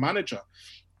him as the manager.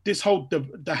 This whole De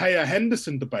Gea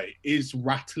Henderson debate is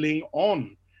rattling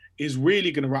on. Is really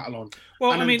going to rattle on.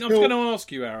 Well, and I mean, I was going to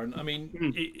ask you, Aaron. I mean,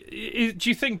 do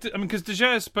you think? I mean, because De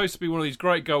Gea is supposed to be one of these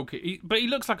great goalkeepers, but he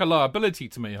looks like a liability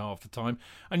to me half the time.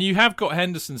 And you have got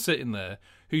Henderson sitting there,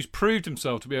 who's proved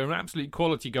himself to be an absolute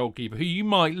quality goalkeeper, who you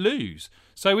might lose.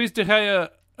 So is De Gea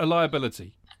a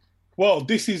liability? Well,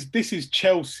 this is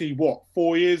Chelsea.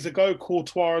 4 years ago,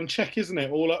 Courtois and Cech, isn't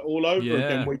it? All over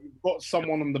again, where you've got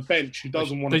someone on the bench who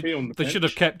doesn't want to be on the bench. They should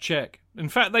have kept Cech. In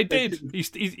fact, they did.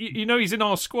 He's he's in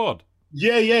our squad.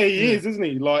 Yeah, he is, isn't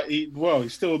he? Like,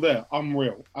 he's still there.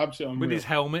 Unreal, absolutely unreal. With his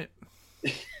helmet.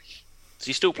 Is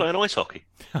he still playing ice hockey?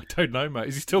 I don't know, mate.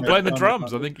 Is he still playing the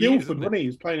drums? I think Guildford, wasn't he? He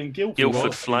was playing in Guildford.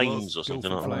 Guildford Flames or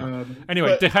something like that.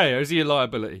 Anyway, De Gea, is he a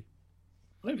liability?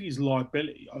 I don't think he's a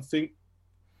liability. I think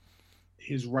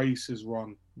his race is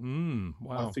run.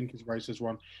 Wow. I think his race is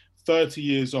run. 30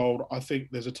 years old. I think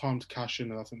there's a time to cash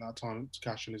in, and I think that time to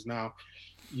cash in is now.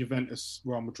 Juventus,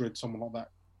 Real Madrid, someone like that,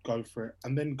 go for it.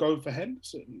 And then go for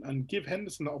Henderson and give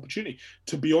Henderson that opportunity.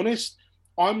 To be honest,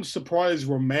 I'm surprised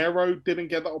Romero didn't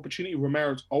get that opportunity.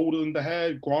 Romero's older than De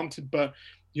Gea, granted, but,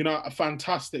 you know, a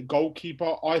fantastic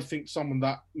goalkeeper. I think someone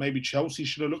that maybe Chelsea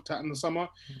should have looked at in the summer.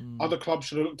 Other clubs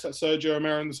should have looked at Sergio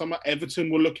Romero in the summer. Everton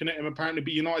were looking at him apparently,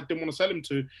 but United didn't want to sell him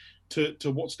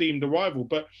to what's deemed a rival.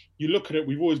 But you look at it,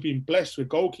 we've always been blessed with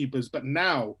goalkeepers, but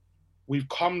now we've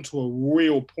come to a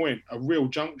real point, a real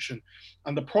junction.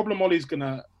 And the problem Ollie's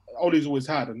always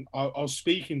had, and I was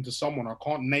speaking to someone, I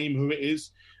can't name who it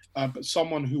is, but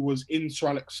someone who was in Sir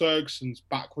Alex Ferguson's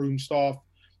backroom staff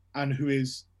and who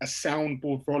is a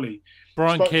soundboard for Ollie.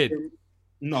 Brian Kidd.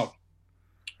 No,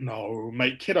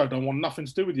 mate. Kiddo don't want nothing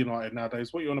to do with United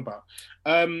nowadays. What are you on about?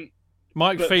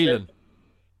 Mike Phelan.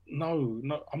 No,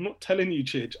 I'm not telling you,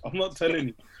 Chidge. I'm not telling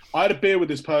you. I had a beer with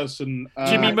this person.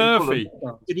 Jimmy Murphy.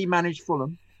 Did he manage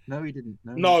Fulham? No, he didn't.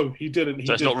 No, he didn't.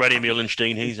 So it's not Reddy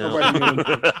Muhlenstein. He's out.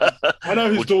 I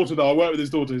know his daughter, though. I work with his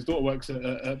daughter. His daughter works at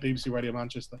BBC Radio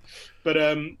Manchester.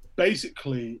 But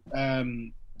basically, I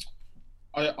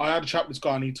had a chat with this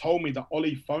guy, and he told me that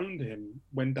Ollie phoned him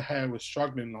when De Gea was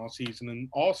struggling last season and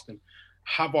asked him,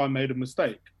 have I made a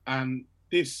mistake? And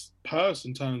this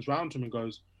person turns around to him and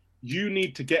goes, you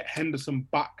need to get Henderson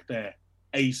back there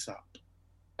ASAP.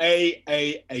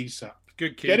 ASAP.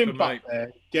 Good keeper, get him back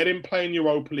there. Get him playing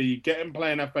Europa League. Get him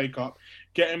playing FA Cup.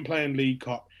 Get him playing League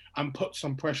Cup, and put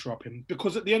some pressure up him.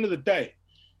 Because at the end of the day,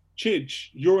 Chidge,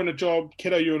 you're in a job.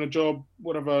 Kiddo, you're in a job.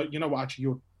 Whatever. You know what?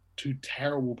 Actually, two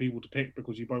terrible people to pick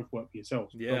because you both work for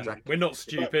yourselves. Yeah, we're not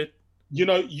stupid.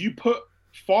 But, you put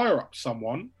fire up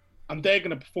someone and they're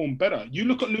going to perform better. You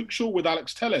look at Luke Shaw with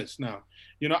Alex Telles now.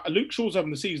 Luke Shaw's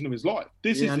having the season of his life.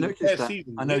 This is his best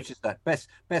season. I noticed that.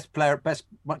 Best player,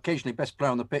 occasionally best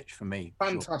player on the pitch for me.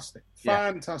 Fantastic. Sure.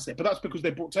 Fantastic. But that's because they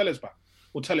brought Telles back,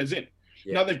 or Telles in.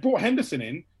 Yeah. Now they've brought Henderson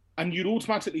in, and you'd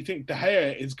automatically think De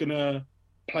Gea is going to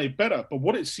play better. But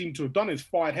what it seemed to have done is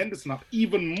fired Henderson up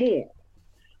even more.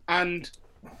 And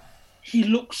he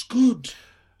looks good.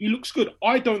 He looks good.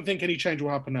 I don't think any change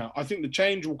will happen now. I think the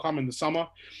change will come in the summer.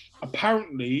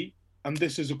 Apparently, and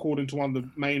this is according to one of the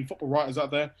main football writers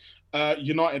out there,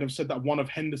 United have said that one of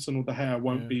Henderson or De Gea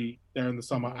won't be there in the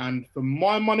summer. And for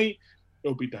my money,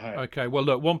 it'll be De Gea. Okay, well,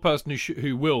 look, one person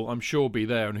who will, I'm sure, be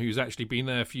there and who's actually been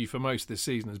there for you for most of this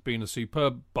season, has been a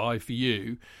superb buy for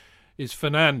you, is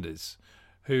Fernandes,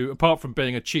 who, apart from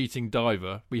being a cheating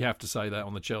diver, we have to say that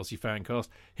on the Chelsea Fancast,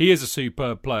 he is a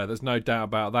superb player. There's no doubt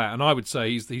about that. And I would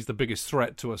say he's the biggest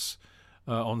threat to us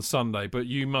on Sunday. But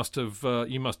you must have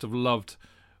loved...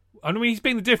 I mean, he's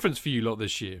been the difference for you lot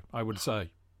this year, I would say.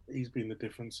 He's been the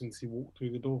difference since he walked through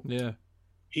the door. Yeah.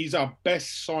 He's our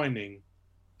best signing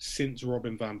since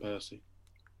Robin van Persie.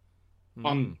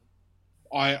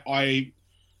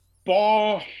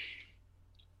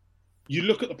 You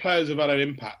look at the players who've had an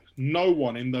impact. No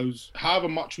one in those, however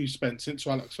much we've spent since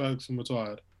Alex Ferguson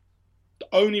retired, the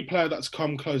only player that's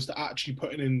come close to actually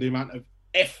putting in the amount of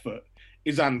effort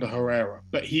is Ander Herrera.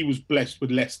 But he was blessed with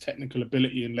less technical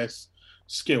ability and less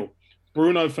skill.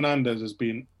 Bruno Fernandes has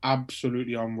been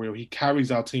absolutely unreal. He carries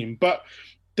our team. But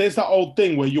there's that old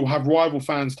thing where you'll have rival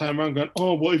fans turn around going,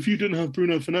 oh, well, if you didn't have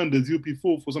Bruno Fernandes, you'd be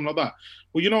fourth or something like that.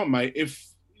 Well, you know what, mate? If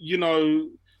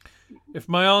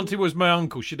my auntie was my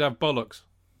uncle, she'd have bollocks.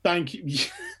 Thank you.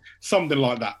 Something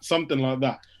like that. It's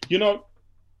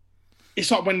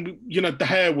like when, De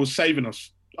Gea was saving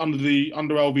us under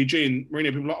LVG and Mourinho,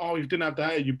 people were like, oh, if you didn't have De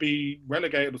Gea, you'd be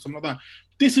relegated or something like that.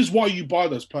 This is why you buy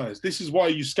those players. This is why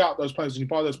you scout those players and you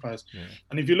buy those players. Yeah.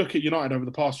 And if you look at United over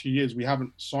the past few years, we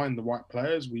haven't signed the right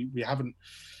players. We haven't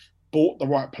bought the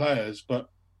right players. But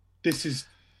this is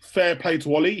fair play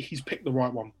to Ollie. He's picked the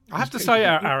right one. I have to say,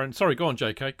 Aaron, sorry, go on,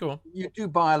 JK, go on. You do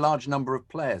buy a large number of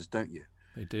players, don't you?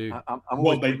 They do.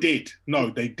 They did.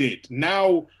 No, they did.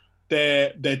 Now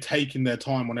they're taking their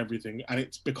time on everything, and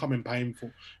it's becoming painful.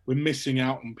 We're missing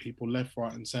out on people left,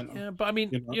 right, and centre. Yeah, but I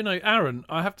mean, Aaron,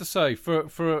 I have to say,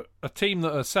 for a team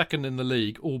that are second in the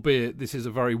league, albeit this is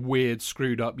a very weird,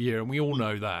 screwed up year, and we all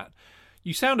know that,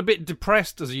 you sound a bit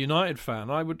depressed as a United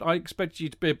fan. I expect you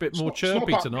to be a bit more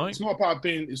chirpy tonight. It's not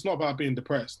about being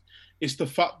depressed. It's the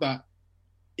fact that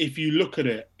if you look at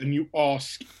it and you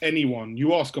ask anyone,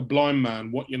 you ask a blind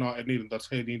man what United need, they'll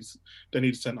tell you they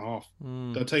need a centre half.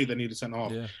 They'll tell you they need a centre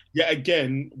half. Yeah. Yet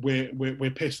again, we're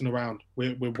pissing around.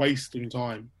 We're wasting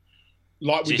time.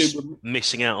 Like we did with,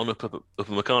 missing out on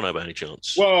Upamecano by any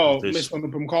chance? Well, missed on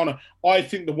Upamecano. I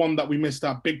think the one that we missed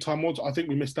out big time was, I think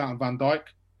we missed out on Van Dijk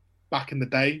back in the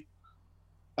day.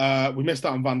 We missed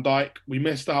out on Van Dijk. We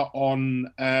missed out on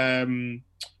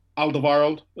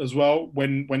Alderweireld as well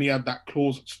when he had that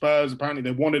clause at Spurs. Apparently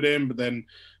they wanted him, but then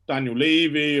Daniel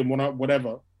Levy and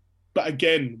whatever. But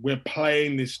again, we're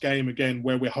playing this game again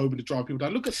where we're hoping to drive people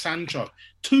down. Look at Sancho.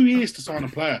 2 years to sign a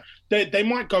player. They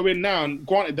might go in now, and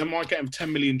granted, they might get him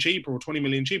 10 million cheaper or 20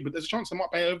 million cheaper, but there's a chance they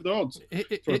might pay over the odds.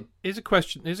 Here's a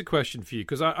question for you,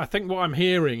 because I think what I'm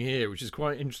hearing here, which is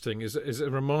quite interesting, is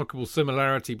a remarkable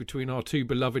similarity between our two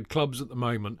beloved clubs at the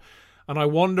moment. And I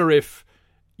wonder if,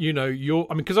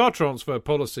 because our transfer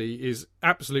policy is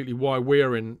absolutely why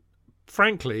we're in,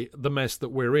 frankly, the mess that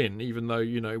we're in, even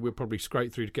though, we'll probably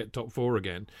scrape through to get top four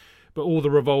again. But all the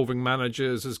revolving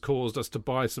managers has caused us to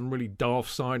buy some really daft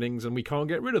signings and we can't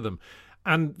get rid of them.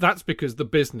 And that's because the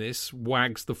business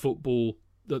wags the football,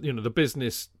 the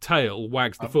business tail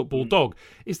wags the football dog.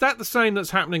 Is that the same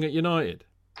that's happening at United?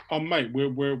 Oh, mate,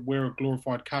 we're a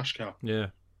glorified cash cow. Yeah.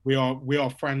 We are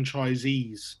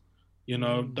franchisees.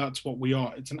 That's what we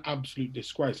are. It's an absolute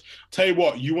disgrace. Tell you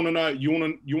what, you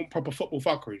want proper football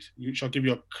fuckeries? I'll give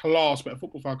you a class bit of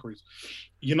football fuckeries.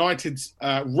 United's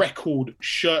record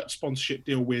shirt sponsorship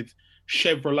deal with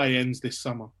Chevrolet ends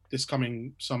this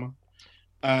coming summer.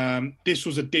 This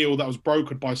was a deal that was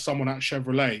brokered by someone at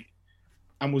Chevrolet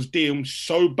and was deemed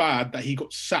so bad that he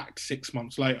got sacked 6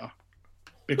 months later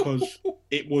because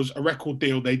it was a record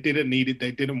deal. They didn't need it.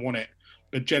 They didn't want it.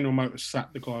 But General Motors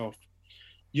sacked the guy off.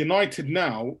 United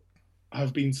now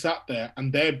have been sat there,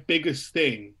 and their biggest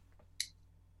thing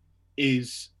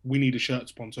is we need a shirt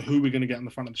sponsor. Who are we going to get in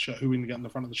the front of the shirt? Who are we going to get in the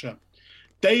front of the shirt?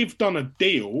 They've done a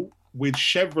deal with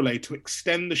Chevrolet to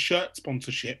extend the shirt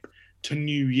sponsorship to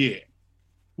New Year.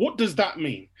 What does that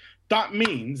mean? That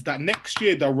means that next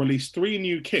year they'll release 3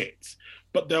 new kits,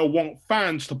 but they'll want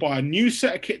fans to buy a new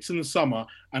set of kits in the summer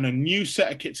and a new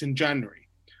set of kits in January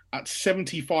at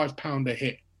 £75 a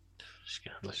hit.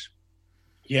 Scandalous.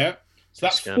 Yeah. So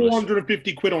that's Scandalous.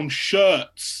 450 quid on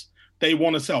shirts they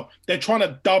want to sell. They're trying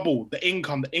to double the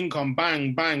income,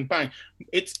 bang, bang, bang.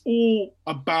 It's all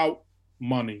about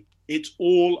money. It's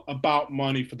all about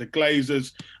money for the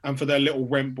Glazers and for their little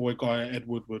rent boy guy, Ed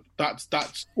Woodward.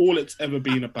 That's all it's ever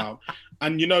been about.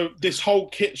 And, you know, this whole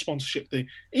kit sponsorship thing,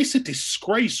 it's a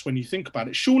disgrace when you think about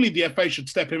it. Surely the FA should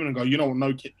step in and go, you know what,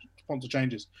 no kit sponsor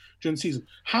changes during the season.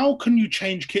 How can you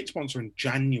change kit sponsor in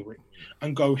January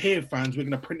and go, here, fans, we're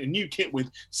going to print a new kit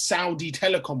with Saudi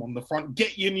Telecom on the front.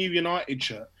 Get your new United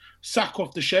shirt. Sack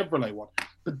off the Chevrolet one.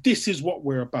 But this is what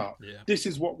we're about. Yeah. This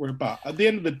is what we're about. At the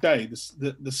end of the day,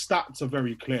 the stats are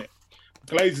very clear.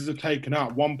 Glazers have taken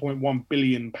out £1.1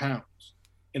 billion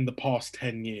in the past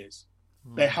 10 years.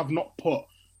 They have not put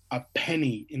a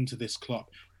penny into this club.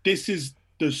 This is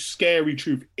the scary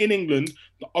truth. In England,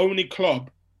 the only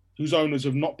club whose owners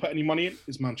have not put any money in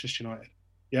is Manchester United.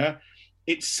 Yeah?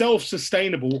 It's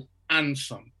self-sustainable and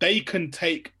some. They can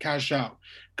take cash out.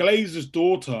 Glazer's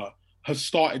daughter has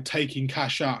started taking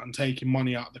cash out and taking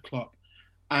money out of the club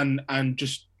and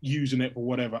just using it for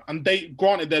whatever. And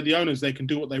granted, they're the owners, they can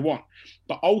do what they want.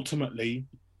 But ultimately,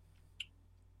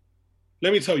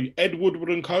 let me tell you, Ed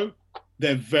Woodward and co.,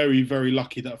 they're very, very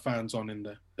lucky that fans aren't in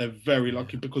there. They're very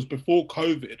lucky because before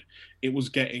COVID, it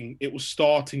was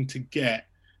starting to get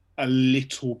a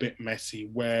little bit messy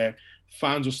where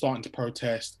fans were starting to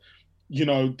protest. You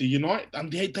know, the United,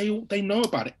 and they know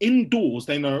about it. Indoors,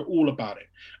 they know all about it.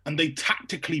 And they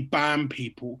tactically ban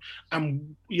people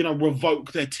and, you know,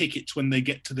 revoke their tickets when they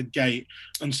get to the gate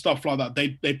and stuff like that.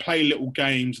 They play little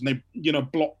games and they, you know,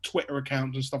 block Twitter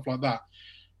accounts and stuff like that.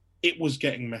 It was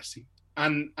getting messy.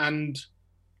 And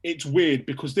it's weird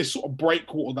because this sort of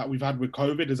breakwater that we've had with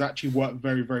COVID has actually worked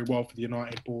very, very well for the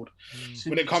United board.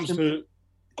 When it comes to...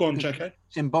 Go on, JK.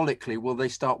 Symbolically, will they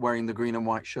start wearing the green and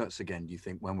white shirts again, do you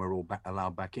think, when we're all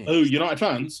allowed back in? Oh, United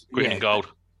fans? Green and gold.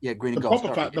 Yeah, green and gold.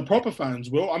 The proper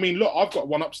fans will. I mean, look, I've got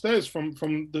one upstairs from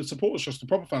the supporters trust. The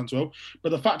proper fans will. But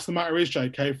the fact of the matter is,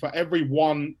 JK, for every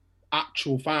one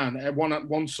actual fan,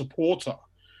 one supporter,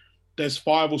 there's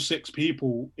 5 or 6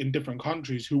 people in different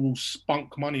countries who will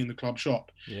spunk money in the club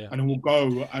shop and who will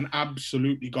go and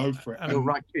absolutely go for it. You're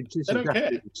right. They don't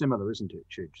care. Similar, isn't it,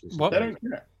 Chidge? They don't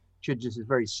care. Chidge, this is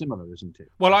very similar, isn't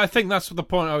it? Well, I think that's the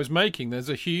point I was making.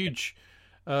 There's a huge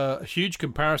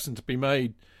comparison to be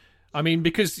made. I mean,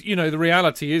 because, you know, the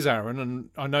reality is, Aaron,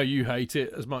 and I know you hate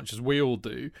it as much as we all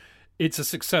do, it's a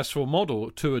successful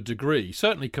model to a degree,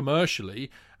 certainly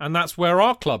commercially, and that's where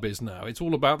our club is now. It's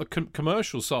all about the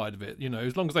commercial side of it. You know,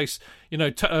 as long as they, you know,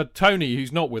 Tony,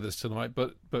 who's not with us tonight,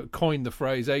 but coined the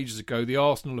phrase ages ago, the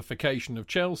Arsenalification of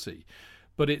Chelsea.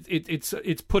 But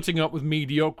it's putting up with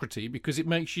mediocrity because it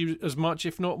makes you as much,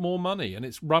 if not more, money, and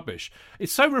it's rubbish.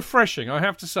 It's so refreshing, I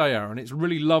have to say, Aaron. It's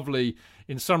really lovely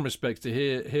in some respects to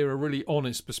hear a really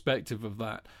honest perspective of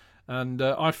that. And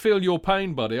I feel your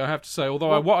pain, buddy, I have to say.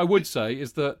 Although what I would say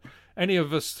is that any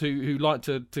of us who like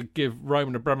to give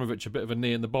Roman Abramovich a bit of a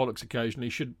knee in the bollocks occasionally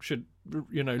should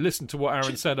you know, listen to what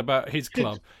Aaron said about his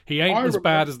club. He ain't as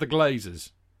bad as the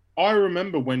Glazers. I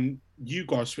remember when you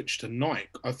guys switched to Nike,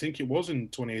 I think it was in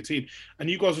 2018, and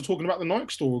you guys were talking about the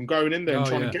Nike store and going in there and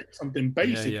trying to get something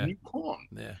basic, and you can't.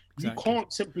 Yeah, exactly. You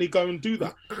can't simply go and do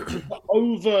that. The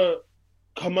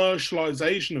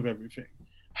over-commercialisation of everything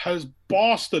has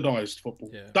bastardized football.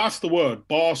 Yeah. That's the word,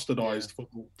 bastardized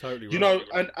football. Totally right. You know,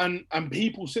 and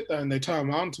people sit there and they turn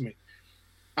around to me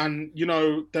and, you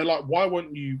know, they're like, why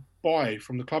won't you buy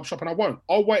from the club shop? And I won't.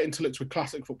 I'll wait until it's with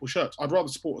classic football shirts. I'd rather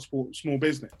support a small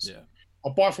business. Yeah.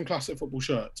 I'll buy from classic football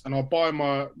shirts and I'll buy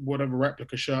my whatever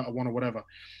replica shirt I want or whatever.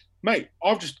 Mate,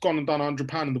 I've just gone and done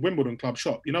 £100 in the Wimbledon club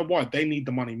shop. You know why? They need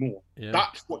the money more. Yeah.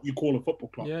 That's what you call a football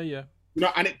club. Yeah, yeah. You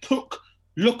know, and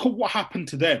look at what happened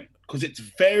to them, because it's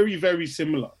very, very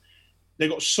similar. They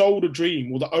got sold a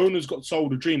dream, or the owners got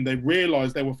sold a dream. They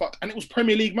realised they were fucked. And it was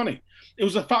Premier League money. It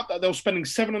was the fact that they were spending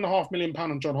 £7.5 million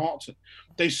on John Hartson.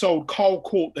 They sold Carl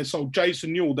Court. They sold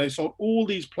Jason Newell. They sold all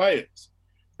these players.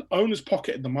 The owners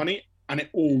pocketed the money, and it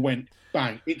all went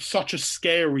bang. It's such a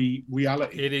scary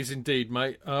reality. It is indeed,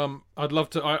 mate. I'd love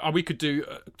to. We could do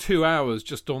 2 hours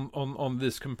just on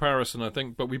this comparison, I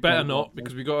think, but we better not,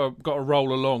 because we got to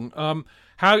roll along.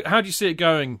 How do you see it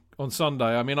going on Sunday?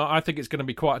 I mean, I think it's going to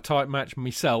be quite a tight match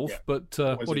myself, but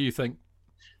what do you think?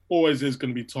 Always is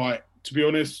going to be tight. To be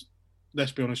honest,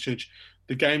 let's be honest, Chidge,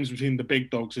 the games between the big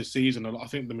dogs this season, I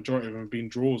think the majority of them have been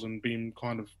draws and been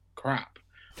kind of crap.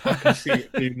 I can see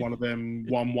it being one of them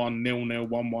 1-1, 0-0,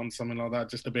 1-1, something like that,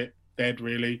 just a bit dead,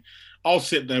 really. I'll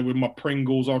sit there with my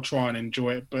Pringles. I'll try and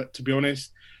enjoy it. But to be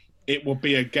honest, it will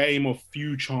be a game of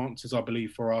few chances, I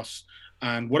believe, for us.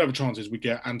 And whatever chances we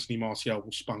get, Anthony Martial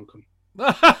will spunk them.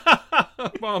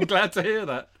 Well, I'm glad to hear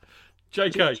that.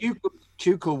 JK.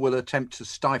 Tuchel will attempt to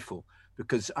stifle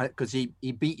because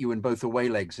he beat you in both away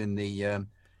legs in the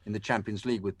Champions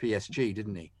League with PSG,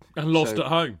 didn't he? And lost at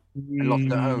home. And lost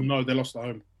at home. No, they lost at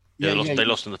home. Yeah, they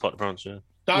lost in the Parc de France. Yeah,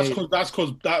 that's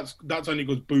only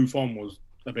because Buffon was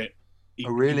a bit. He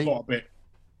got a bit,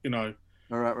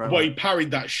 Right. Well, he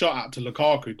parried that shot out to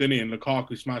Lukaku, didn't he? And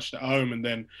Lukaku smashed it home, and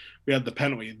then we had the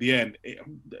penalty at the end.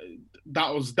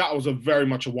 That was a very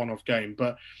much a one-off game,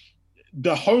 but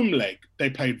the home leg they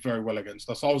played very well against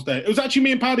us. I was there. It was actually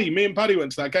me and Paddy. Me and Paddy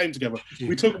went to that game together.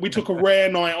 We took a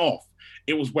rare night off.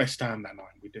 It was West Ham that night.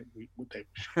 We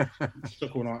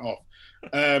took all night off.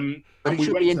 But it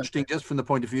should be interesting, just from the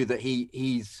point of view that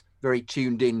he's very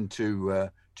tuned in to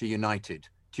United,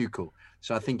 Tuchel.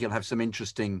 So I think he'll have some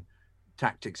interesting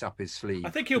tactics up his sleeve.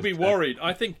 I think he'll be worried.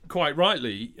 I think quite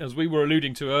rightly, as we were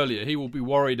alluding to earlier, he will be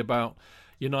worried about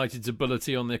United's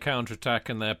ability on their counter-attack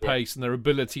and their pace and their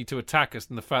ability to attack us,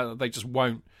 and the fact that they just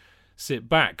won't sit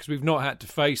back, because we've not had to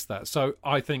face that. So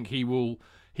I think he will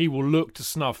look to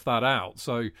snuff that out.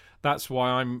 So that's why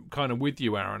I'm kind of with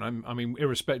you, Aaron. I mean,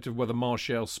 irrespective of whether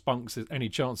Martial spunks any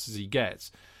chances he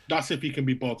gets. That's if he can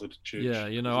be bothered. Church. Yeah,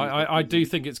 I do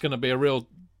think it's going to be a real...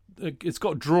 It's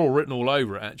got draw written all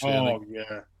over it, actually. Oh,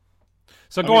 yeah.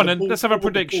 So go on, then. Let's have a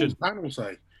prediction. Panel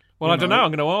say? Well, I don't know. I'm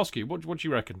going to ask you. What do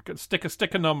you reckon?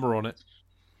 Stick a number on it.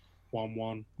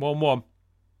 1-1. 1-1.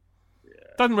 Yeah.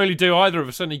 Doesn't really do either of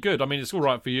us any good. I mean, it's all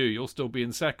right for you. You'll still be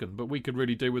in second, but we could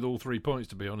really do with all 3 points,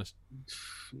 to be honest.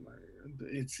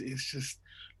 It's just...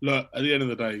 Look, at the end of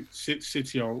the day,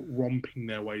 City are romping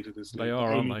their way to this league. They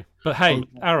are, aren't they? But hey,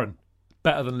 Aaron...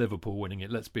 Better than Liverpool winning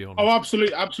it, let's be honest. Oh,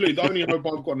 absolutely. The only hope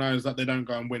I've got now is that they don't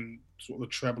go and win sort of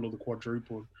the treble or the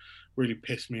quadruple. Really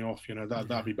piss me off,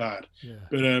 that'd be bad. Yeah.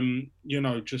 But,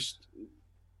 just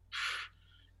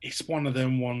it's one of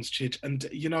them ones, Chidge. And,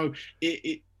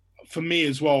 it for me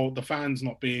as well, the fans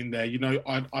not being there,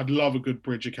 I'd love a good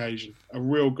bridge occasion, a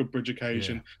real good bridge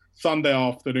occasion. Yeah. Sunday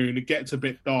afternoon, it gets a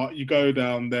bit dark. You go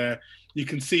down there, you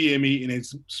can see him eating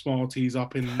his Smarties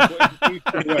up in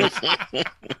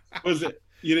was it?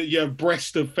 You have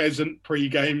breast of pheasant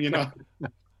pre-game,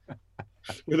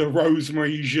 with a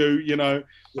rosemary jus, You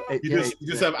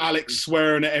just have Alex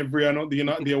swearing at everyone,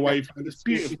 the away fan. It's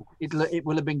beautiful. It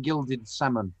will have been gilded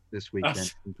salmon this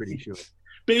weekend, I'm pretty sure.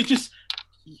 But it's just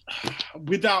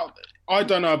I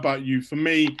don't know about you. For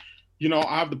me,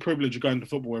 I have the privilege of going to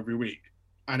football every week,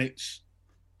 and it's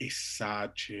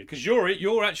sad, Chid. Because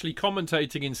you're actually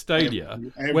commentating in stadia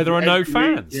where there are no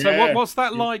fans. Yeah. So what's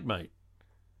that like, mate?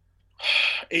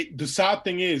 The sad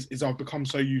thing is I've become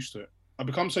so used to it. I've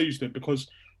become so used to it because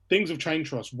things have changed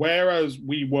for us. Whereas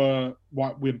we're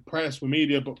press, we're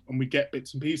media, and we get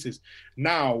bits and pieces.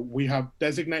 Now we have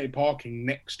designated parking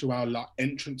next to our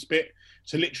entrance bit.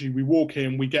 So literally we walk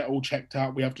in, we get all checked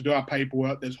out. We have to do our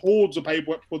paperwork. There's hordes of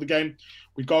paperwork before the game.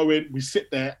 We go in, we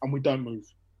sit there, and we don't move.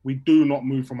 We do not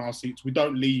move from our seats. We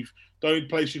don't leave. The only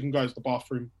place you can go is the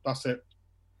bathroom. That's it.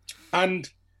 And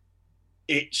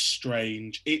it's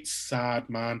strange. It's sad,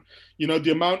 man.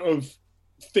 The amount of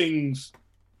things,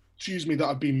 that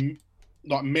have been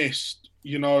missed,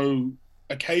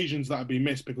 occasions that have been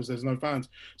missed because there's no fans.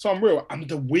 So I'm real. And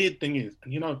the weird thing is,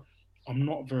 and I'm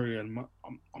not really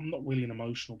an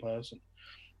emotional person,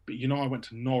 but I went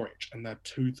to Norwich and there are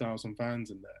 2,000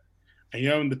 fans in there.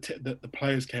 And when the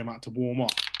players came out to warm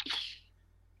up,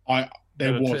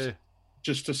 there was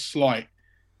just a slight.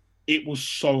 It was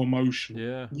so emotional.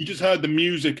 Yeah. You just heard the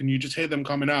music and you just hear them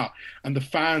coming out and the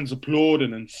fans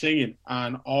applauding and singing.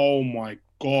 And oh my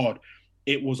God,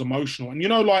 it was emotional. And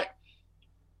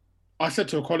I said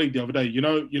to a colleague the other day,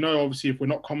 obviously if we're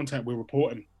not commentating, we're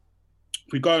reporting.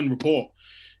 If we go and report,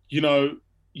 you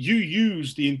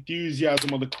use the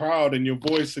enthusiasm of the crowd and your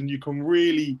voice, and you can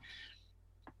really...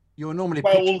 You're normally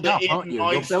pitching up, aren't you?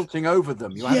 You're belting over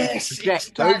them. Yes,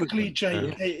 exactly,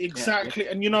 JK, exactly.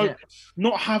 Yeah. And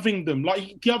not having them.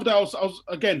 Like the other day, I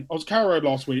was Carrow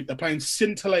last week. They're playing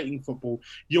scintillating football.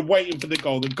 You're waiting for the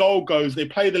goal. The goal goes. They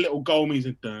play the little goal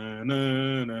music. Yeah,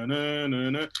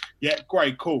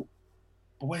 great, cool.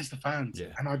 But where's the fans?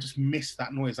 Yeah. And I just missed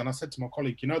that noise. And I said to my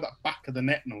colleague, that back of the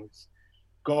net noise.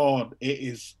 God, it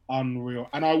is unreal.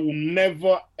 And I will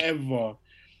never ever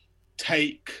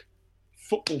take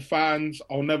football fans,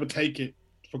 I'll never take it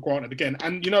for granted again.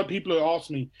 And people are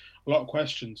asking me a lot of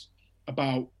questions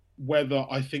about whether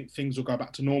I think things will go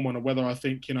back to normal and whether I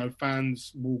think,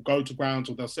 fans will go to grounds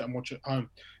or they'll sit and watch at home.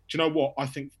 Do you know what? I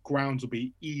think grounds will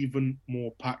be even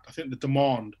more packed. I think the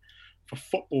demand for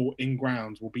football in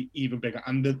grounds will be even bigger,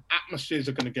 and the atmospheres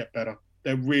are going to get better.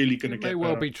 They're really going to get better. It may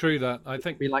well be true that. I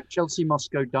think it'll be like Chelsea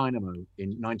Moscow Dynamo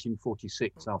in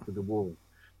 1946 after the war,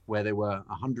 where there were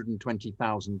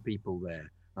 120,000 people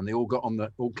there, and they all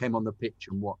came on the pitch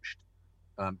and watched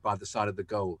by the side of the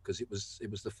goal, because it was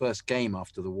the first game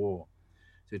after the war.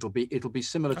 So it'll be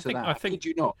similar to that. I think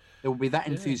you not. There will be that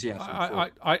enthusiasm. I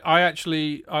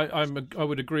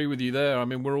would agree with you there. I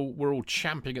mean, we're all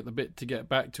champing at the bit to get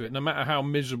back to it. No matter how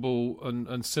miserable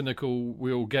and cynical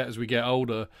we all get as we get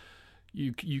older,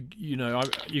 I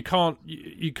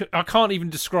can't even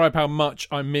describe how much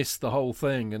I miss the whole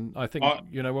thing. And I think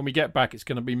when we get back, it's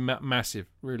going to be massive.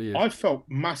 Really is. I felt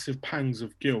massive pangs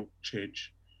of guilt, Chidge,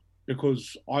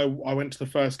 because I went to the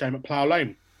first game at Plough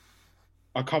Lane.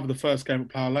 I covered the first game at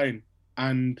Plough Lane,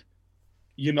 and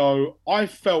I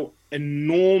felt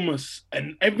enormous.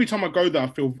 And every time I go there, I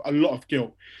feel a lot of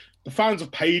guilt. The fans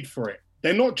have paid for it.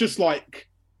 They're not just like,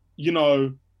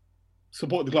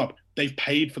 support the club. They've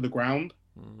paid for the ground.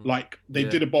 Like they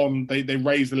did a bond. They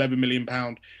raised £11 million.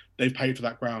 They've paid for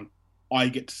that ground. I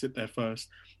get to sit there first.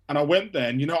 And I went there,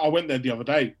 and I went there the other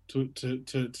day to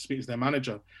speak to their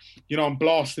manager. I'm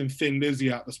blasting Thin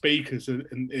Lizzy out the speakers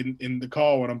in the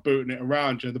car when I'm booting it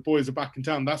around. The boys are back in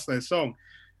town. That's their song,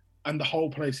 and the whole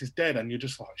place is dead. And you're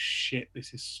just like, shit,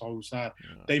 this is so sad.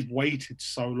 Yeah. They've waited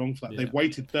so long for that. Yeah. They've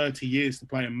waited 30 years to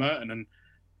play in Merton,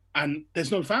 and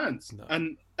there's no fans. No.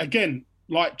 And again,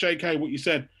 like JK, what you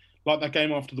said, like that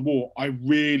game after the war, I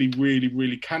really, really,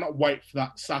 really cannot wait for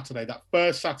that Saturday, that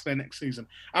first Saturday next season.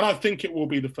 And I think it will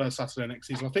be the first Saturday next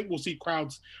season. I think we'll see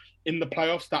crowds in the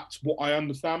playoffs. That's what I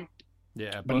understand.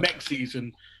 Yeah, but next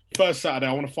season, first Saturday,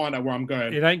 I want to find out where I'm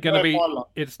going. It ain't going to be.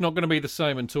 It's not going to be the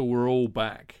same until we're all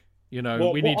back. We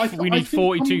need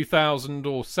 42,000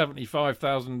 or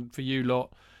 75,000 for you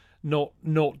lot. Not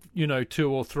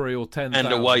 2 or 3 or 10,000.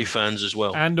 And away fans as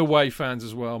well.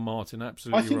 Martin.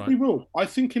 Absolutely right. I think we will. I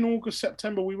think in August,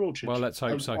 September we will, Chich. Well, let's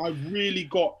hope so. I've really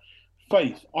got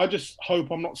faith. I just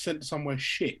hope I'm not sent to somewhere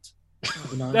shit.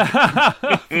 No, in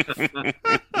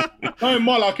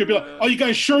my life, I could be like, "Oh, you're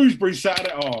going Shrewsbury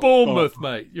Saturday?" Oh, Bournemouth,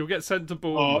 mate. You'll get sent to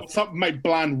Bournemouth. Something, mate,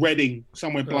 bland Reading,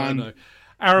 somewhere bland. No.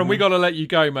 Aaron, we got to let you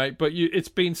go, mate. But it's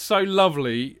been so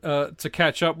lovely to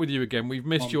catch up with you again. We've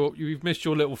missed your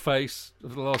little face for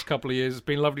the last couple of years. It's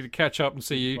been lovely to catch up and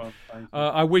see you.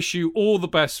 I wish you all the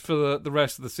best for the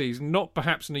rest of the season. Not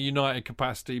perhaps in a United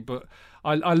capacity, but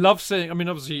I love seeing. I mean,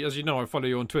 obviously, as you know, I follow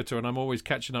you on Twitter, and I'm always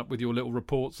catching up with your little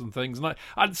reports and things. And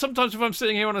I sometimes, if I'm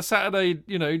sitting here on a Saturday,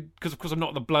 because of course I'm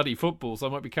not the bloody football, so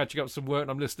I might be catching up some work, and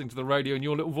I'm listening to the radio, and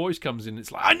your little voice comes in.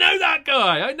 It's like, I know that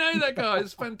guy.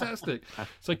 It's fantastic.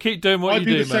 So keep doing what you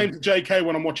do, I do the same to JK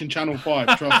when I'm watching Channel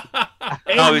 5. Trust me.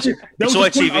 No, it's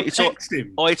ITV. It's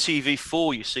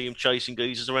ITV4. You see him chasing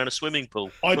geezers around a swimming pool.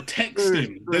 I'd text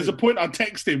him. There's a point I'd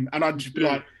text him, and I'd just be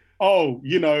like, "Oh,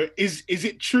 is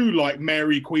it true like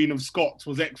Mary Queen of Scots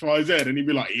was XYZ?" And he'd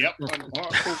be like, "Yep."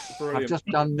 I've just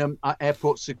done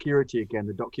Airport Security again,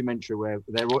 the documentary where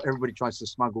everybody tries to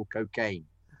smuggle cocaine,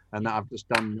 and that I've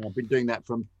been doing that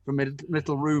from a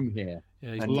little room here.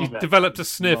 Yeah, you've developed a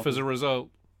sniff as a result.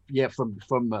 Yeah, from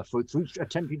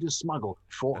attempting to smuggle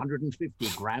 450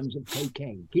 grams of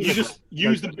cocaine. You just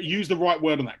use the right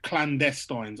word on that.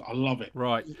 Clandestines. I love it.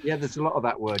 Right. Yeah, there's a lot of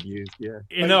that word used. Yeah.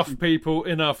 Enough, people.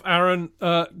 Enough. Aaron,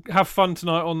 have fun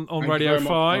tonight on Radio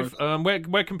 5.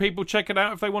 Where can people check it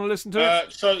out if they want to listen to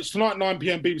it? So it's tonight 9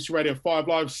 p.m. BBC Radio 5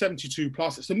 Live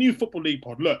 72+. It's a new Football League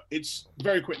pod. Look, it's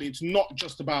very quickly. It's not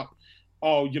just about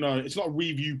it's not a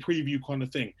review preview kind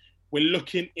of thing. We're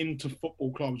looking into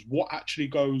football clubs, what actually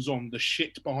goes on, the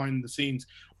shit behind the scenes.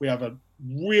 We have a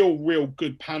real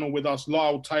good panel with us.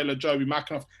 Lyle Taylor, Joby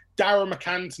McAnuff, Darren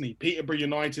McAntony, Peterborough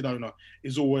United owner,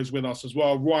 is always with us as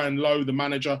well. Ryan Lowe, the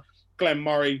manager, Glenn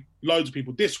Murray, loads of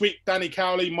people. This week, Danny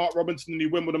Cowley, Mark Robinson, the new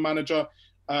Wimbledon manager,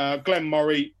 Glenn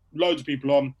Murray, loads of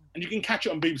people on. And you can catch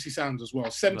it on BBC Sounds as well.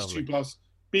 72+,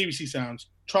 BBC Sounds.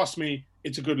 Trust me,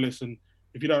 it's a good listen.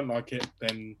 If you don't like it,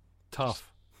 then... Tough.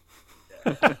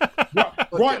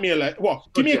 Write me a letter. Well,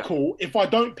 give me a call. If I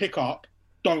don't pick up,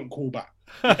 don't call back.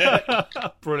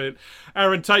 Brilliant.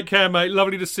 Aaron, take care, mate.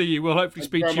 Lovely to see you. We'll hopefully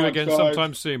speak to you again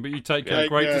sometime soon, but you take care.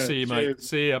 Great to see you, mate. Cheers.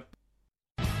 See ya.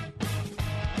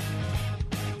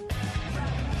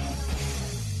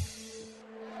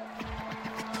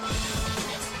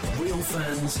 Real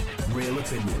fans, real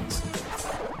opinions.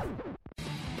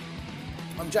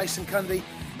 I'm Jason Cundy,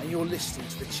 and you're listening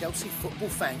to the Chelsea Football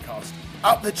Fancast.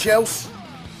 Up the Chelsea!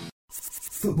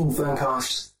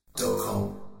 Footballfancast.com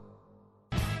FanCast.com.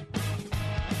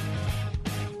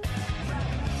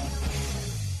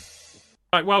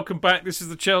 Right, welcome back. This is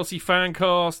the Chelsea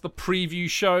Fancast, the preview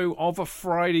show of a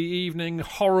Friday evening,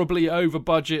 horribly over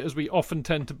budget as we often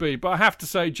tend to be. But I have to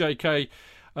say, JK,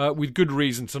 with good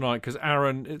reason tonight, because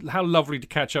Aaron, how lovely to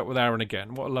catch up with Aaron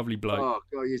again. What a lovely bloke. Oh,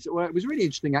 God, yes. Well, it was really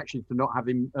interesting actually to not have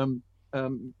him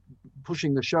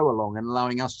pushing the show along and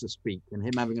allowing us to speak, and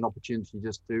him having an opportunity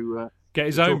just to get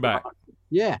his own back.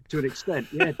 To an extent.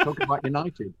 Yeah, talk about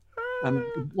United.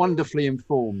 Wonderfully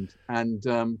informed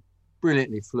and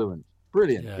brilliantly fluent.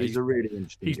 Brilliant. Yeah, he's a really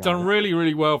interesting He's guy. done really,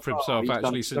 really well for himself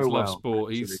actually since so Love well,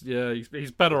 Sport.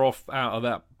 He's better off out of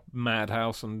that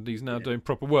madhouse, and he's now doing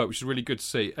proper work, which is really good to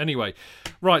see. Anyway,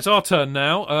 right, it's our turn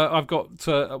now. I've got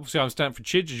obviously I'm Stanford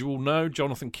Chidge, as you all know.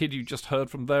 Jonathan Kidd, you just heard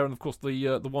from there, and of course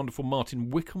the wonderful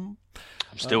Martin Wickham.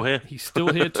 I'm still here. He's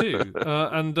still here too,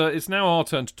 and it's now our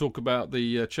turn to talk about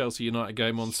the Chelsea United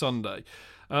game on Sunday.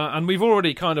 And we've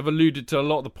already kind of alluded to a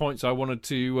lot of the points I wanted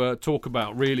to talk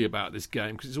about, really, about this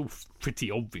game, because it's all pretty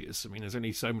obvious. I mean, there's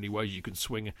only so many ways you can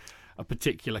swing a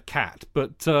particular cat.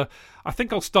 But I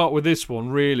think I'll start with this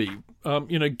one, really.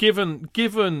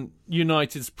 Given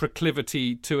United's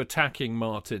proclivity to attacking,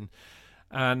 Martin,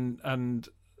 and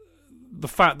the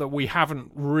fact that we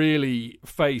haven't really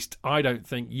faced, I don't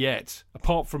think yet,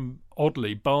 apart from,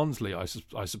 oddly, Barnsley,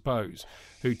 I suppose,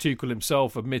 who Tuchel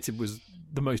himself admitted was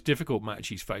the most difficult match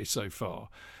he's faced so far.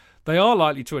 They are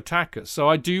likely to attack us. So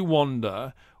I do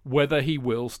wonder whether he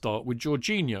will start with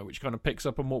Jorginho, which kind of picks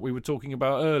up on what we were talking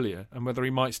about earlier, and whether he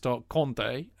might start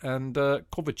Conte and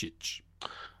Kovacic.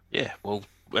 Yeah, well,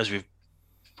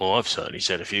 I've certainly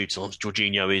said a few times,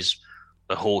 Jorginho is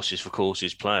a horses for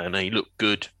courses player, and he looked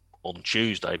good on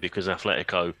Tuesday because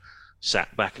Atletico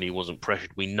sat back and he wasn't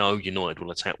pressured. We know United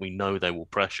will attack. We know they will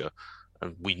pressure.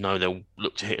 And we know they'll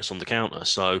look to hit us on the counter.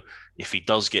 So if he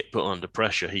does get put under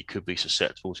pressure, he could be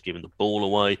susceptible to giving the ball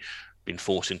away, being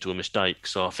forced into a mistake.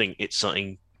 So I think it's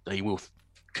something that he will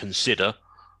consider,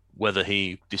 whether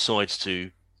he decides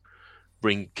to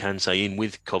bring Kante in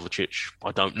with Kovacic.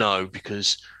 I don't know,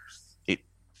 because it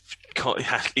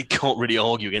can't really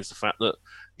argue against the fact that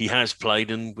he has played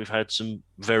and we've had some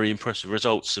very impressive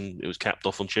results, and it was capped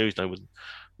off on Tuesday with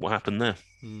what happened there.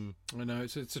 I know,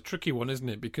 it's a tricky one, isn't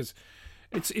it? Because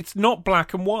it's not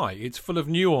black and white. It's full of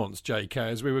nuance, JK,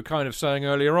 as we were kind of saying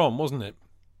earlier on, wasn't it?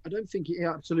 I don't think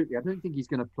absolutely. I don't think he's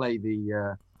going to play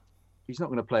he's not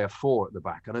going to play a 4 at the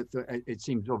back. It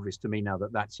seems obvious to me now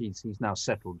that he's now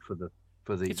settled for the.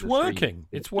 It's working.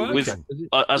 It's working.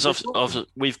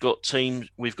 We've got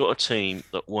a team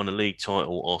that won a league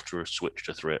title after a switch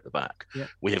to 3 at the back. Yeah.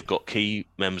 We have got key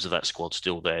members of that squad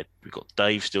still there. We've got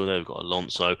Dave still there. We've got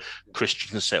Alonso.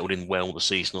 Christian settled in well the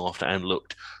season after and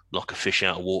looked like a fish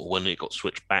out of water when it got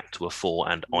switched back to a 4.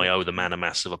 And I owe the man a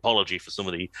massive apology for some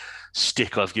of the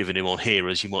stick I've given him on here,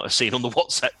 as you might have seen on the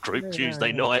WhatsApp group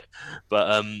Tuesday night.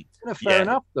 But fair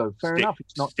enough, though. Fair enough.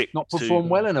 It's not performed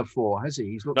well in a 4, has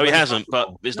he? No, he hasn't.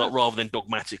 But it's not, rather than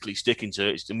dogmatically sticking to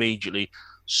it, it's immediately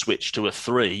switched to a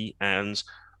 3. And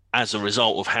as a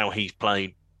result of how he's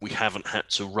played, we haven't had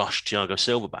to rush Thiago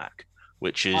Silva back,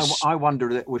 which is. I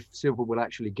wonder if Silva will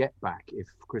actually get back if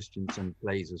Christensen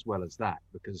plays as well as that,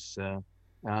 because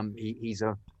he's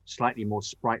a slightly more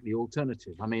sprightly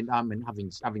alternative. I mean, having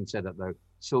said that though,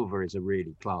 Silva is a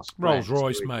really class player. Rolls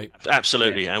Royce, mate.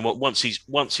 Absolutely, yeah. And once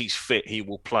he's fit, he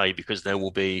will play, because there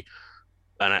will be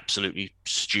an absolutely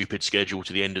stupid schedule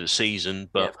to the end of the season.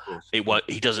 But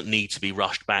he doesn't need to be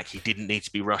rushed back. He didn't need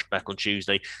to be rushed back on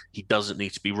Tuesday. He doesn't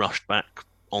need to be rushed back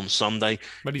on Sunday.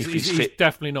 But he's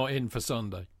definitely not in for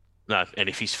Sunday. No, and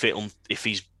if he's fit if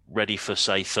he's ready for,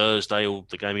 say, Thursday or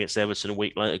the game against Everton a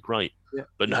week later, great. Yeah.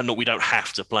 But no, we don't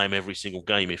have to play him every single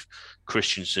game if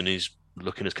Christensen is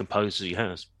looking as composed as he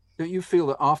has. Don't you feel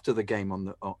that after the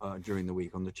game during the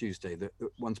week on the Tuesday, that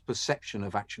one's perception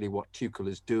of actually what Tuchel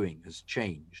is doing has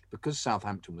changed because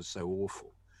Southampton was so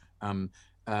awful?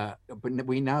 But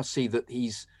we now see that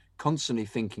he's constantly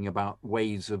thinking about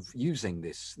ways of using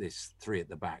this 3 at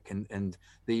the back, and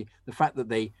the fact that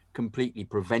they completely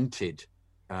prevented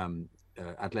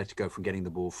Atletico from getting the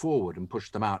ball forward and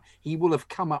pushed them out. He will have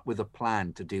come up with a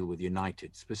plan to deal with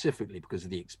United, specifically because of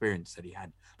the experience that he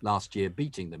had last year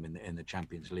beating them in the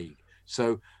Champions League.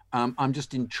 So I'm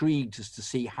just intrigued as to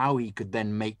see how he could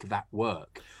then make that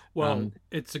work. Well,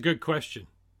 it's a good question.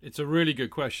 It's a really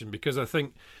good question, because I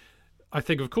think I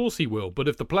think, of course, he will. But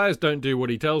if the players don't do what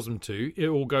he tells them to, it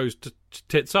all goes to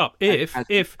tits up. As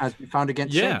we found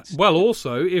against Saints. Well,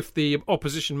 also, if the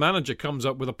opposition manager comes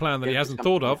up with a plan that he hasn't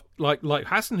thought of, like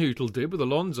Hasenhüttl did with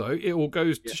Alonso, it all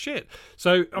goes to shit.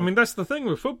 So, I mean, that's the thing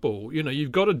with football.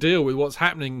 You've got to deal with what's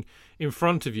happening in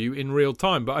front of you in real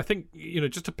time. But I think,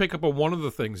 just to pick up on one of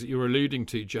the things that you were alluding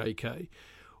to, JK,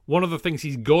 one of the things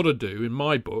he's got to do, in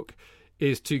my book,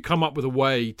 is to come up with a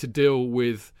way to deal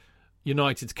with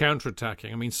United's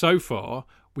counter-attacking. I mean, so far,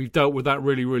 we've dealt with that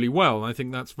really, really well. And I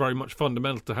think that's very much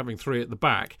fundamental to having three at the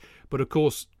back. But, of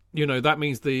course, that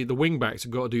means the wing-backs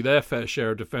have got to do their fair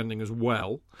share of defending as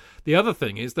well. The other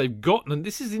thing is they've gotten, and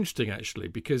this is interesting, actually,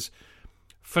 because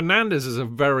Fernandes is a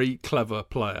very clever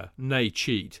player, nay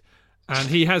cheat. And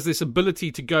he has this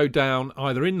ability to go down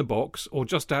either in the box or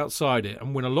just outside it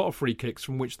and win a lot of free kicks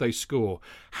from which they score.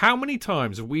 How many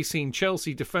times have we seen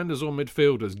Chelsea defenders or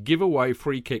midfielders give away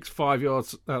free kicks 5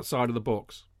 yards outside of the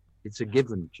box? It's a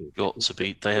given.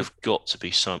 They have got to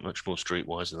be so much more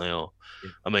streetwise than they are. Yeah.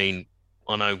 I mean,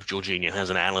 I know Jorginho has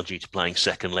an allergy to playing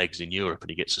second legs in Europe and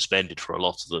he gets suspended for a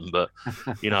lot of them, but,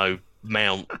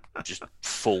 Mount just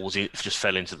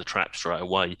fell into the trap straight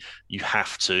away. You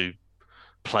have to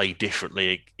play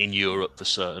differently in Europe for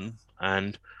certain,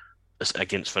 and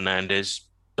against Fernandes,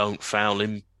 don't foul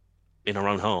him in our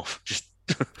own half. Just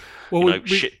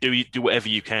do whatever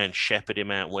you can, shepherd him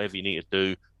out, whatever you need to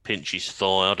do, pinch his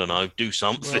thigh, I don't know, do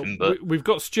something. But we've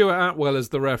got Stuart Atwell as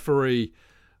the referee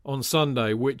on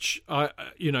Sunday, which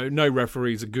no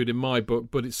referees are good in my book,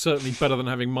 but it's certainly better than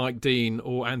having Mike Dean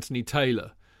or Anthony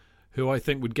Taylor, who I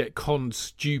think would get conned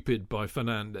stupid by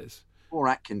Fernandes. Or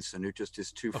Atkinson, who just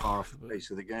is too far off the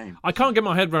pace of the game. I can't get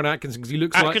my head around Atkinson because he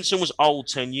looks Atkinson was old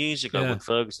 10 years ago when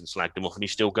Ferguson slagged him off and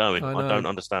he's still going. I don't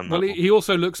understand that. Well, he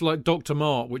also looks like Dr.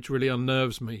 Mart, which really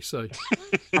unnerves me. So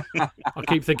I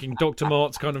keep thinking Dr.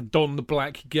 Mart's kind of donned the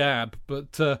black gab.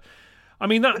 But, I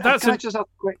mean, that's... Can I just ask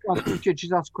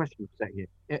a question for a second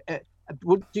here?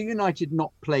 Do United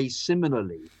not play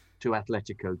similarly to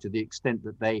Atletico to the extent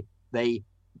that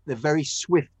they're very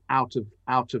swift out of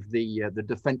the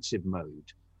defensive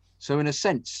mode? So in a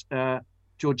sense,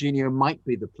 Jorginho might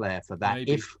be the player for that.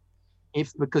 Maybe.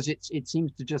 If because it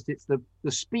seems to just it's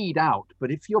the speed out. But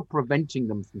if you're preventing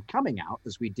them from coming out,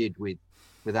 as we did with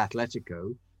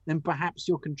Atletico, then perhaps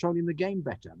you're controlling the game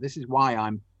better. This is why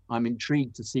I'm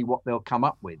intrigued to see what they'll come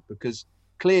up with, because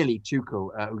clearly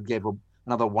Tuchel, who gave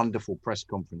another wonderful press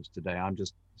conference today. I'm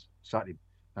just slightly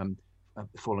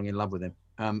falling in love with him.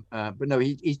 But no,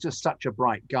 he's just such a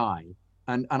bright guy,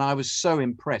 and I was so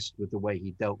impressed with the way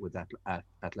he dealt with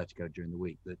Atletico during the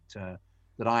week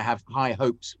that I have high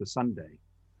hopes for Sunday.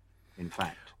 In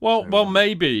fact, well,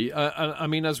 maybe. I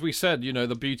mean, as we said,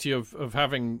 the beauty of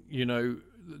having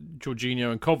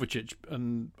Jorginho and Kovacic,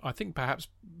 and I think perhaps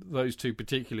those two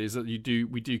particularly is that we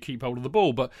do keep hold of the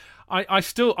ball. But I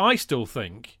still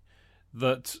think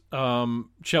that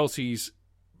Chelsea's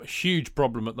huge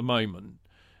problem at the moment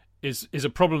is a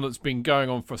problem that's been going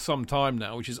on for some time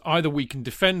now, which is either we can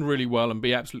defend really well and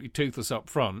be absolutely toothless up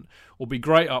front, or be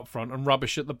great up front and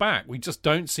rubbish at the back. We just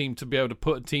don't seem to be able to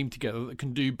put a team together that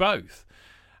can do both.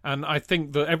 And I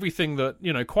think that everything that,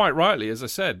 quite rightly, as I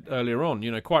said earlier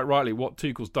on, quite rightly, what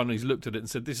Tuchel's done, he's looked at it and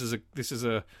said, this is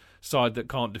a side that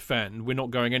can't defend. We're not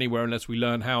going anywhere unless we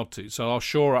learn how to. So I'll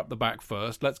shore up the back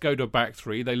first. Let's go to a back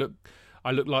three. I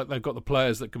look like they've got the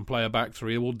players that can play a back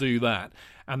three. We'll do that,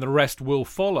 and the rest will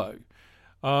follow.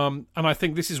 And I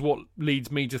think this is what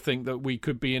leads me to think that we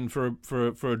could be in for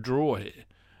a draw here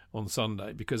on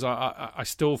Sunday, because I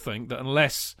still think that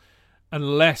unless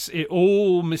it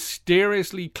all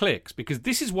mysteriously clicks, because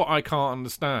this is what I can't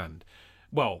understand.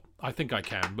 Well, I think I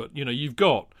can, but you've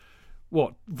got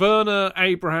Werner,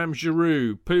 Abraham,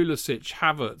 Giroud, Pulisic,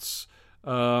 Havertz,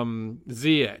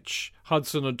 Ziyech,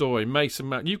 Hudson-Odoi, Mason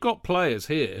Mount. You've got players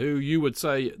here who you would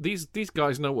say these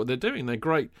guys know what they're doing. They're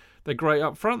great. They're great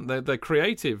up front. They're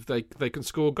creative. They can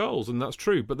score goals, and that's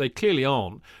true. But they clearly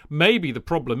aren't. Maybe the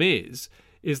problem is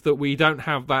that we don't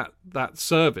have that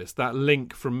service, that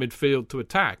link from midfield to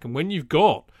attack. And when you've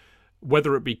got,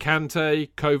 whether it be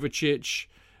Kante, Kovacic,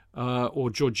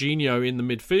 or Jorginho in the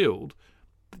midfield,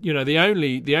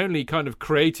 the only kind of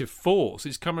creative force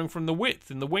is coming from the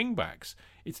width in the wing backs.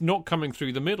 It's not coming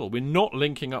through the middle. We're not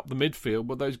linking up the midfield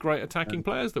with those great attacking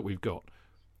players that we've got.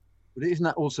 But isn't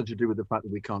that also to do with the fact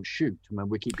that we can't shoot? I mean,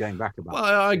 we keep going back about Well,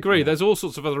 I agree. There's all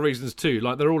sorts of other reasons too.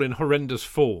 Like, they're all in horrendous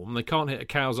form. They can't hit a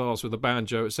cow's arse with a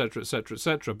banjo, etc., etc.,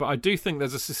 etc. But I do think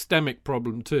there's a systemic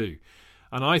problem too.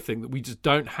 And I think that we just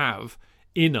don't have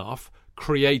enough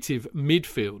creative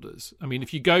midfielders. I mean,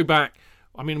 if you go back...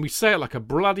 I mean, we say it like a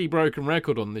bloody broken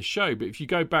record on this show, but if you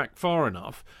go back far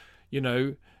enough,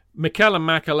 Mikel and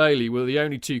Makelele were the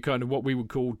only two kind of what we would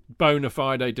call bona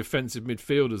fide defensive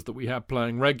midfielders that we had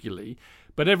playing regularly.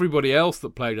 But everybody else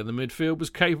that played in the midfield was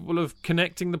capable of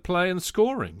connecting the play and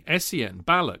scoring. Essien,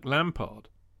 Ballack, Lampard,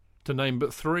 to name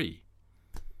but three.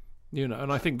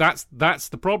 And I think that's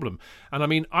the problem. And I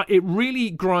mean, it really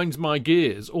grinds my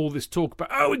gears, all this talk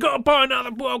about, we got to buy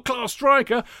another world-class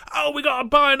striker. We got to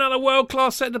buy another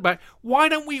world-class centre-back. Why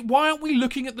aren't we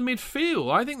looking at the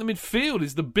midfield? I think the midfield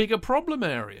is the bigger problem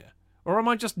area. Or am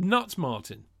I just nuts,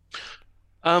 Martin?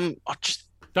 I just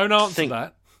don't answer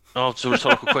that. Oh, it's a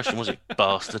rhetorical question, was it,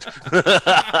 bastard?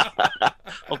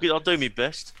 I'll do my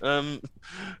best.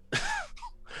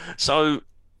 So,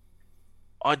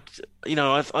 I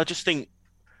just think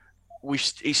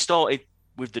he started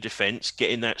with the defence,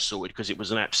 getting that sorted because it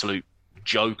was an absolute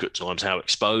joke at times how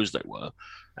exposed they were,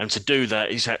 and to do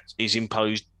that, he's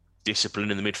imposed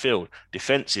discipline in the midfield,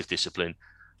 defensive discipline.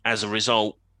 As a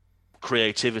result,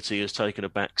 creativity has taken a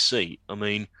back seat. I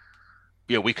mean,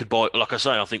 yeah, we could buy, like I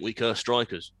say, I think we curse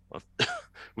strikers.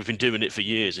 We've been doing it for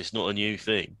years. It's not a new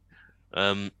thing.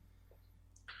 I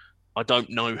don't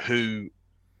know who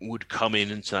would come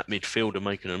into that midfield and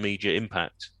make an immediate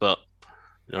impact, but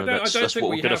that's what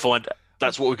we're going to find.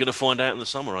 That's what we're going to find out in the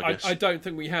summer, I guess. I don't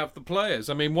think we have the players.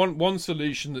 I mean, one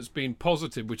solution that's been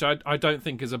positive, which I don't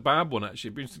think is a bad one, actually.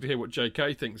 It'd be interesting to hear what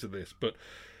JK thinks of this. But,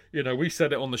 we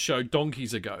said it on the show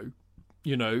donkeys ago.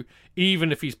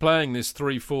 Even if he's playing this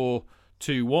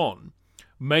 3-4-2-1,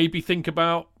 maybe think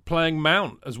about playing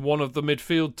Mount as one of the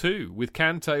midfield too with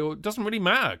Kante, or it doesn't really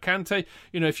matter. Kante,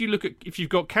 if you've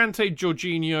got Kante,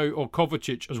 Jorginho or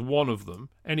Kovacic as one of them,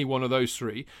 any one of those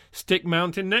three, stick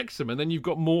Mount in next to them, and then you've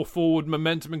got more forward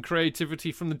momentum and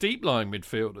creativity from the deep-lying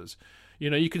midfielders.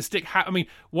 You can stick...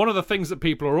 one of the things that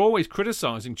people are always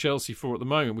criticising Chelsea for at the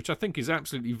moment, which I think is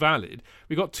absolutely valid,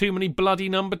 we've got too many bloody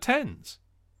number 10s.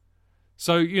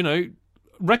 So,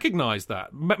 recognise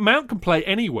that. Mount can play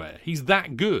anywhere. He's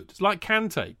that good. It's like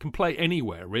Kante, can play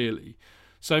anywhere, really.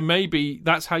 So maybe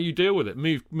that's how you deal with it.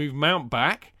 Move Mount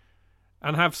back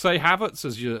and have, say, Havertz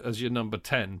as your number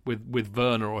 10 with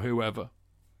Werner or whoever.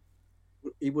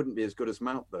 He wouldn't be as good as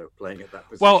Mount, though, playing at that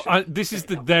position. Well, this is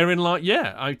therein like,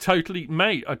 yeah, I totally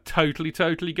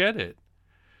get it.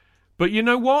 But you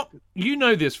know what? You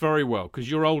know this very well because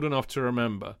you're old enough to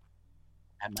remember.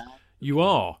 Am I? You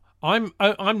are. I'm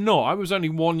not. I was only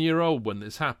 1 year old when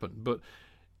this happened. But,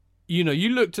 you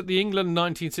looked at the England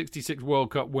 1966 World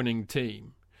Cup winning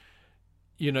team.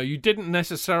 You didn't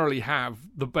necessarily have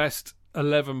the best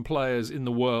 11 players in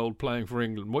the world playing for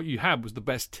England. What you had was the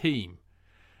best team.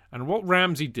 And what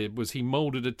Ramsey did was he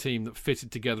moulded a team that fitted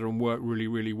together and worked really,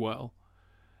 really well.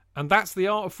 And that's the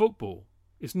art of football.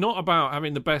 It's not about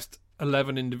having the best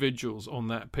 11 individuals on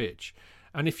that pitch.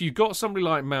 And if you've got somebody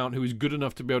like Mount who is good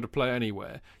enough to be able to play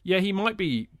anywhere, yeah, he might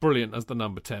be brilliant as the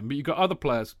number 10, but you've got other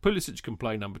players. Pulisic can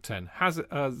play number 10.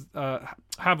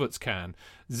 Havertz can.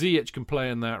 Ziyech can play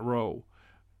in that role.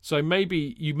 So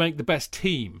maybe you make the best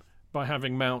team by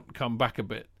having Mount come back a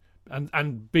bit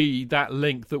and be that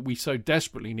link that we so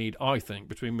desperately need, I think,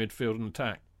 between midfield and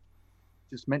attack.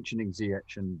 Just mentioning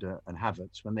Ziyech and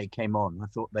Havertz, when they came on, I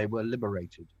thought they were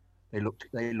liberated. They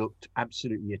looked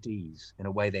absolutely at ease in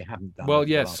a way they haven't done. Well,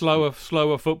 yeah, slower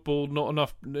football, not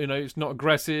enough. It's not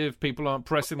aggressive. People aren't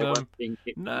pressing them.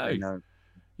 No.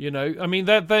 I mean,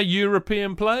 they're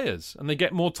European players, and they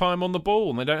get more time on the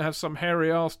ball, and they don't have some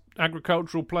hairy-ass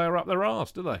agricultural player up their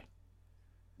arse, do they?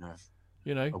 No.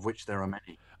 Of which there are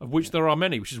many.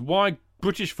 Which is why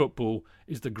British football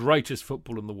is the greatest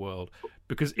football in the world,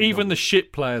 because even the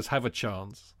shit players have a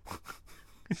chance.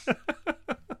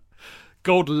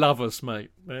 God love us,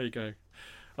 mate. There you go.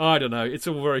 I don't know. It's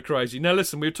all very crazy. Now,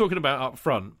 listen, we were talking about up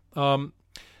front. I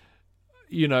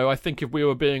think if we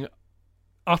were being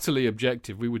utterly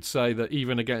objective, we would say that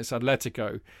even against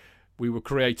Atletico, we were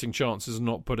creating chances and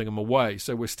not putting them away.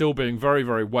 So we're still being very,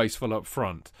 very wasteful up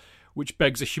front, which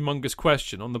begs a humongous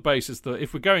question on the basis that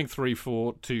if we're going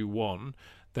 3-4-2-1,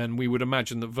 then we would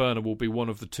imagine that Werner will be one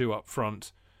of the two up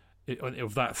front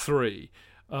of that three.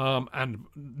 And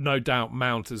no doubt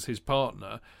Mount as his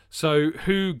partner. So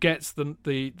who gets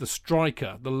the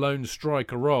striker, the lone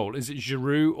striker role? Is it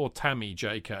Giroud or Tammy,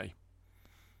 JK?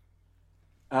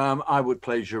 I would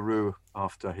play Giroud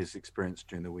after his experience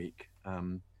during the week,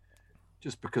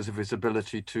 just because of his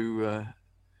ability to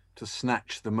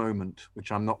snatch the moment,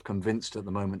 which I'm not convinced at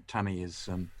the moment Tammy is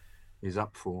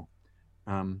up for.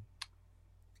 But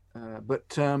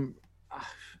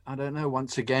I don't know.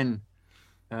 Once again.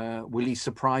 Will he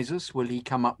surprise us? Will he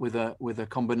come up with a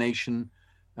combination?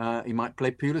 He might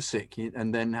play Pulisic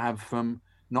and then have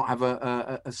not have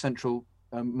a central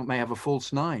may have a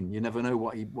false nine. You never know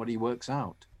what he works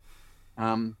out.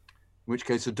 In which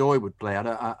case Odoi would play.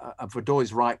 For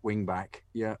Odoi right wing back,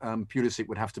 Pulisic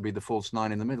would have to be the false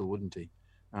nine in the middle, wouldn't he?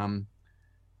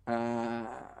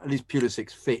 At least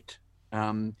Pulisic's fit,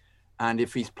 and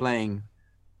if he's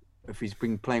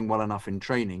been playing well enough in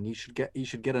training, he should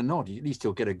get a nod. At least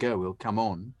he'll get a go. He'll come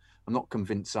on. I'm not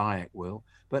convinced Ziyech will,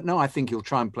 but no, I think he'll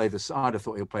try and play the side. I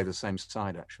thought he'll play the same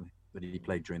side actually that he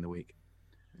played during the week.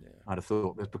 Yeah. I'd have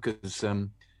thought that's because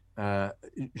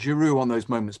Giroud on those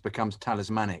moments becomes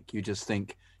talismanic. You just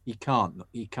think he can't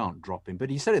drop him. But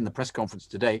he said in the press conference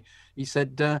today, he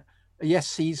said,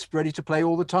 yes, he's ready to play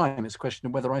all the time. It's a question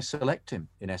of whether I select him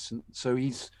in essence. So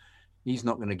he's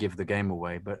not going to give the game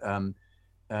away, but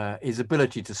his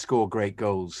ability to score great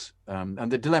goals.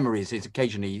 And the dilemma is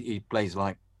occasionally he plays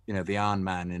like, the Iron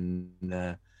Man in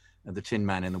the Tin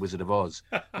Man in The Wizard of Oz.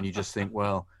 And you just think,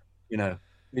 well,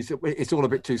 it's all a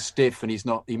bit too stiff, and he's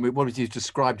not. What he's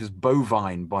described as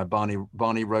bovine by Barney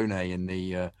Ronay in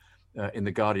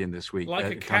the Guardian this week,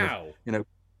 like a cow. Kind of,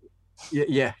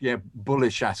 yeah,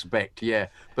 bullish aspect, yeah.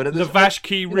 But at the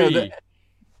Vashki-Ree.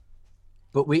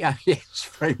 But it's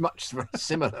very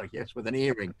similar, yes, with an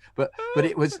earring. But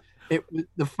it was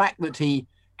the fact that he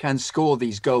can score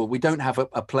these goals. We don't have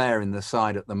a player in the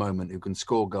side at the moment who can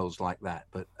score goals like that.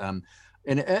 But and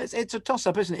it's a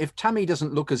toss-up, isn't it? If Tammy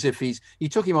doesn't look as if he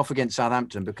took him off against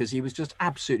Southampton because he was just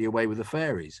absolutely away with the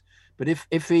fairies. But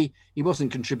if he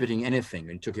wasn't contributing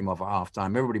anything and took him off at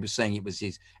half-time, everybody was saying it was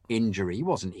his injury. He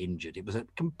wasn't injured. It was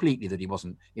completely that he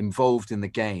wasn't involved in the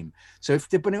game. So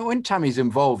when Tammy's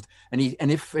involved and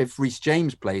if Reece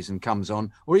James plays and comes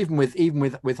on, or even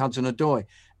with Hudson-Odoi,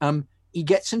 he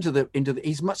gets into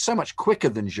he's so much quicker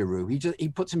than Giroud. He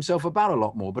puts himself about a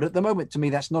lot more. But at the moment, to me,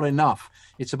 that's not enough.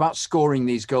 It's about scoring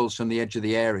these goals from the edge of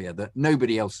the area that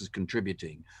nobody else is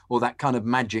contributing, or that kind of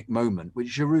magic moment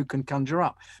which Giroud can conjure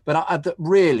up. But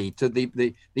really, to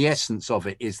the essence of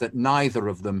it is that neither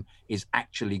of them is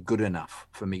actually good enough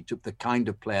for me to the kind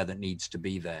of player that needs to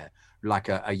be there, like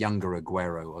a younger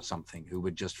Aguero or something, who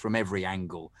would just from every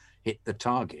angle hit the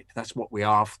target. That's what we're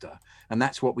after, and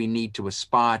that's what we need to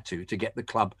aspire to get the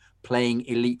club playing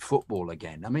elite football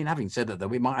again. I mean, having said that, though,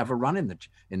 we might have a run in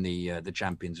the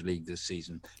Champions League this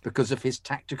season because of his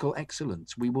tactical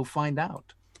excellence. We will find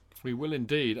out. We will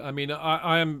indeed. I mean,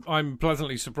 I'm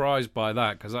pleasantly surprised by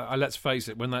that because let's face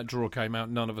it, when that draw came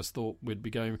out, none of us thought we'd be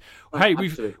going. Hey,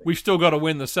 we've still got to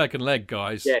win the second leg,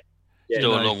 guys. Yeah.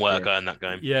 Still a long way to go in that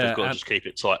game. Yeah, they've got to just keep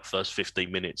it tight first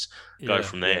 15 minutes. Go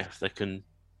from there. If they can.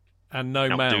 And no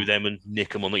Mount. Do them and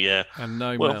nick them on the And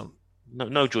Mount.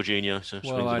 No Jorginho. So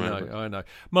well, I know.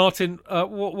 Martin,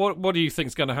 what do you think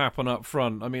is going to happen up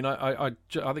front? I mean, I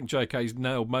think JK's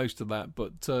nailed most of that,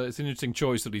 but it's an interesting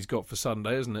choice that he's got for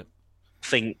Sunday, isn't it? I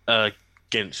think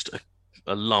against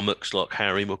a lummox like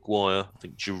Harry Maguire, I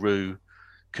think Giroud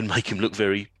can make him look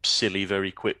very silly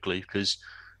very quickly because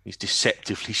he's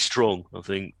deceptively strong. I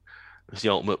think it's the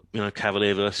ultimate,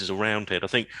 Cavalier versus a Roundhead. I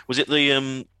think was it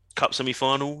the Cup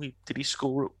semi-final? Did he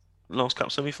score last Cup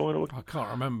semi-final? I can't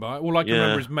remember. All I can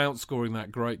remember is Mount scoring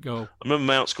that great goal. I remember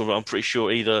Mount scoring, but I'm pretty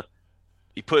sure either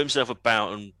he put himself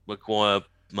about and Maguire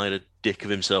made a dick of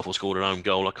himself or scored an own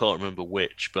goal. I can't remember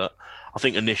which, but I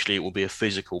think initially it will be a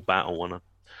physical battle.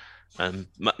 And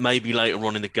maybe later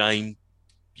on in the game,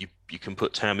 you can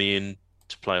put Tammy in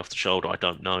to play off the shoulder. I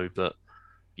don't know, but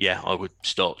yeah, I would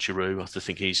start Giroud. I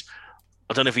think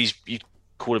I don't know if you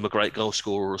call him a great goal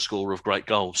scorer or a scorer of great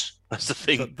goals. That's the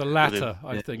thing. The latter,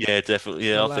 I think. Yeah, definitely.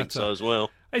 Yeah, I think so as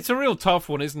well. It's a real tough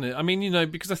one, isn't it? I mean,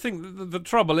 because I think the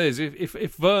trouble is,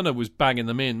 if Werner was banging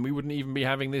them in, we wouldn't even be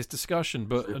having this discussion.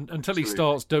 But until he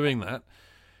starts doing that,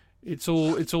 it's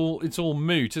all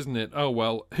moot, isn't it? Oh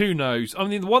well, who knows? I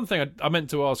mean, the one thing I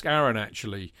meant to ask Aaron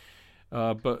actually,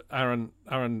 but Aaron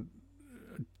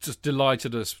just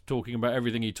delighted us talking about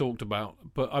everything he talked about.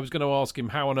 But I was going to ask him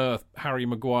how on earth Harry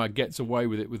Maguire gets away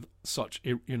with it with such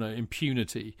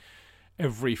impunity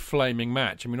every flaming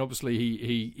match. I mean, obviously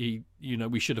he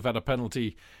we should have had a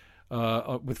penalty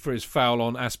for his foul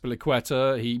on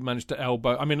Azpilicueta. He managed to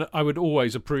elbow. I mean, I would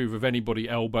always approve of anybody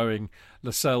elbowing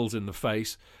Lascelles in the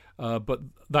face. But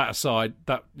that aside,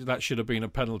 that should have been a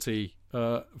penalty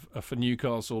for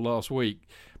Newcastle last week.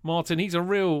 Martin,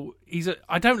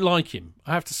 I don't like him,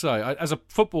 I have to say. As a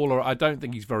footballer, I don't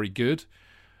think he's very good.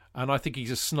 And I think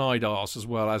he's a snide arse as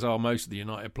well, as are most of the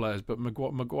United players, but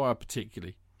Maguire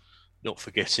particularly. Not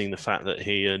forgetting the fact that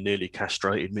he nearly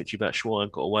castrated Michy Batshuayi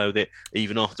and got away with it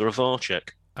even after a VAR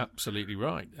check. Absolutely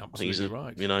right.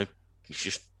 Right. He's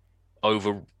just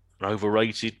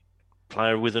overrated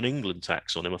player with an England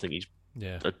tax on him. I think he's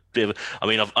a bit of. I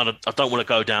mean, I don't want to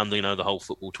go down the the whole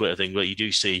football Twitter thing, but you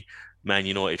do see Man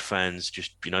United fans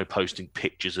just posting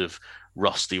pictures of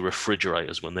rusty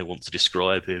refrigerators when they want to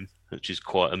describe him, which is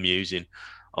quite amusing.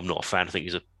 I'm not a fan. I think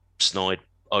he's a snide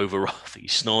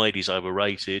he's snide. He's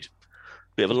overrated.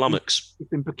 Bit of a lummox. He's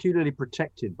been peculiarly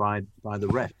protected by the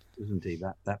ref, isn't he?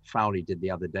 That foul he did the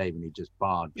other day when he just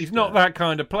barged. He's not that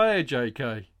kind of player,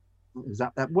 JK. Is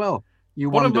that well? You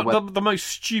What wonder the most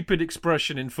stupid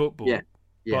expression in football. Yeah.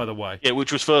 By the way. Yeah,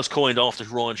 which was first coined after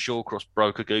Ryan Shawcross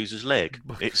broke a geezer's leg.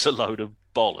 It's a load of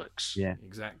bollocks. Yeah,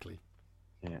 exactly.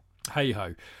 Yeah. Hey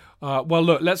ho. Well,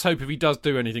 look, let's hope if he does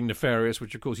do anything nefarious,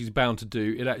 which of course he's bound to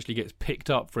do, it actually gets picked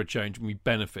up for a change and we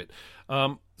benefit.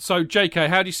 So, JK,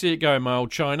 how do you see it going, my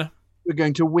old China? We're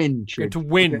going to win, We're going to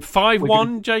win.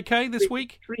 5-1, JK, this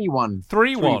week? 3-1.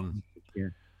 3-1. Yeah.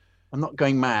 I'm not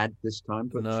going mad this time,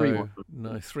 but 3-1.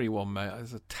 No, 3-1, mate.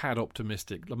 It's a tad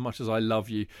optimistic, as much as I love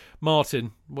you.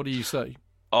 Martin, what do you say?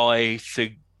 I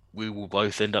think we will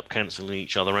both end up cancelling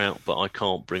each other out, but I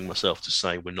can't bring myself to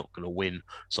say we're not going to win,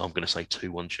 so I'm going to say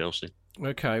 2-1 Chelsea.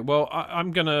 Okay, well,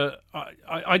 I'm going to...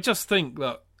 I just think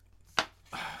that,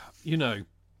 United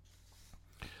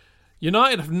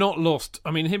have not lost... I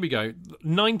mean, here we go.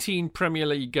 19 Premier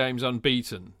League games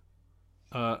unbeaten.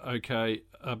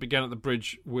 Began at the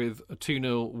Bridge with a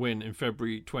 2-0 win in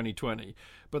February 2020.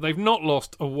 But they've not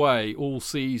lost away all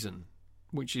season,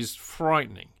 which is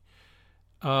frightening.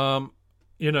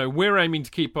 We're aiming to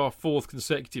keep our 4th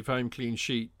consecutive home clean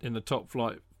sheet in the top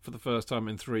flight for the first time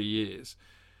in 3 years.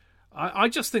 I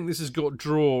just think this has got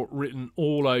draw written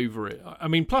all over it. I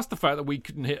mean, plus the fact that we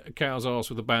couldn't hit a cow's arse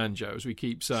with a banjo, as we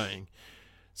keep saying.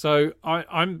 So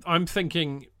I'm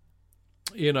thinking,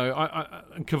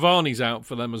 and Cavani's out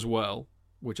for them as well,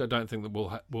 which I don't think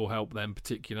that will help them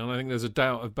particularly. And I think there's a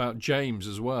doubt about James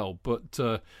as well. But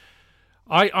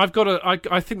I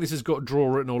think this has got draw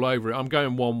written all over it. I'm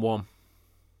going 1-1.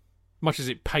 Much as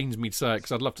it pains me to say it,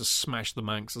 because I'd love to smash the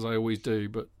Manx as I always do,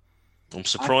 but I'm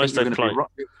surprised they played.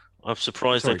 I'm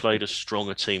surprised they played as strong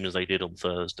a team as they did on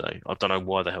Thursday. I don't know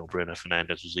why the hell Bruno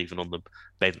Fernandes was even on the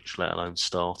bench, let alone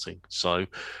starting. So,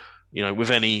 with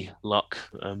any luck,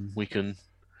 we can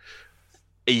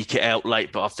eke it out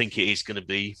late. But I think it is going to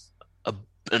be an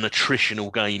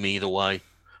attritional game either way,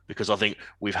 because I think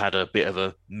we've had a bit of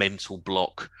a mental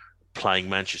block playing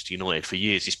Manchester United for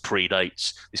years. This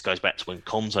predates. This goes back to when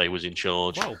Conte was in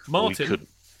charge. Well, Martin,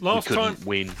 we couldn't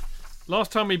win.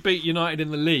 Last time we beat United in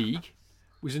the league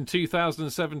was in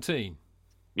 2017.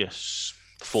 Yes.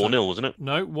 4-0, wasn't it?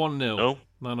 No, 1-0. No?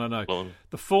 No. Well,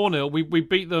 the 4-0, we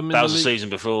beat them in that the was league. the season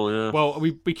before, yeah. Well,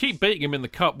 we keep beating them in the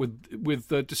Cup with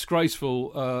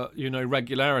disgraceful,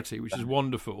 regularity, which is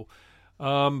wonderful.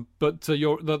 But the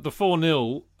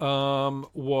 4-0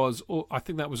 was, I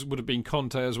think that would have been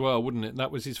Conte as well, wouldn't it? That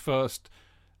was his first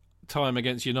time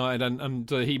against United, and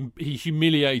he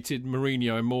humiliated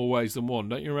Mourinho in more ways than one.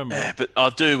 Don't you remember? Yeah, but I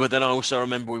do. But then I also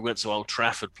remember we went to Old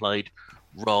Trafford, played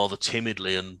rather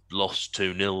timidly, and lost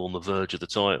 2-0 on the verge of the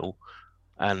title.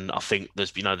 And I think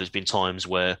there's been times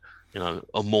where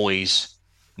Moyes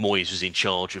was in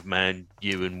charge of Man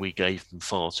U, and we gave them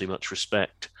far too much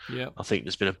respect. Yeah, I think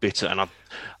there's been a bitter, and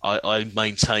I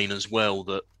maintain as well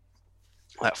that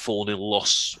 4-0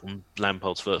 loss on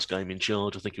Lampard's first game in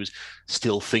charge, I think he was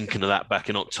still thinking of that back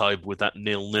in October with that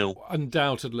 0-0.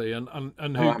 Undoubtedly, and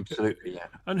who absolutely, yeah.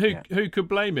 And who could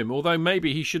blame him? Although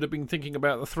maybe he should have been thinking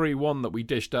about the 3-1 that we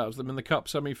dished out of them in the Cup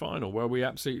semi-final, where we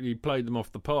absolutely played them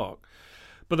off the park.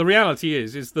 But the reality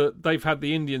is that they've had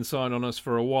the Indian sign on us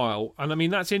for a while, and I mean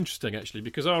that's interesting actually,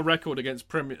 because our record against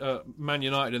Man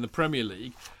United in the Premier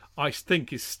League, I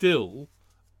think it's still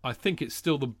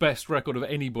the best record of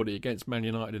anybody against Man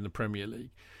United in the Premier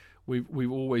League.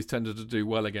 We've always tended to do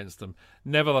well against them.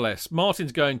 Nevertheless,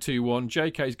 Martin's going 2-1,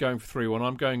 JK's going for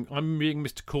 3-1. I'm being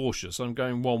Mr. Cautious. I'm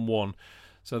going 1-1.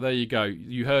 So there you go.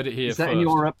 You heard it here first. Is that first. in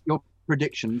your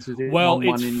predictions? Is it well,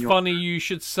 1-1 it's funny you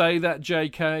should say that,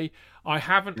 JK. I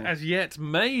haven't as yet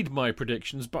made my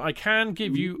predictions, but I can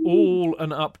give you all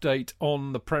an update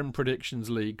on the Prem Predictions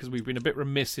League, because we've been a bit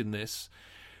remiss in this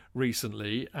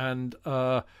recently, and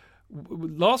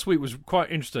last week was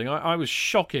quite interesting. I was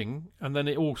shocking, and then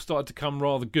it all started to come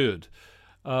rather good,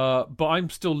 but I'm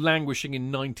still languishing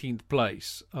in 19th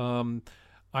place.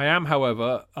 I am,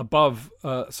 however, above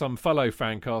some fellow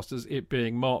fancasters, it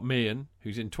being Mark Meehan,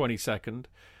 who's in 22nd,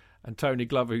 and Tony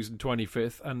Glover, who's in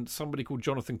 25th, and somebody called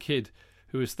Jonathan Kidd,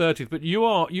 who is 30th. But you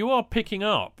are picking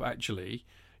up, actually.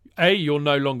 You're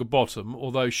no longer bottom,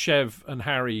 although Chev and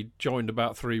Harry joined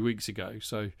about 3 weeks ago,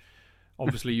 so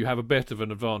obviously you have a bit of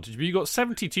an advantage. But you got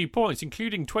 72 points,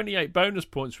 including 28 bonus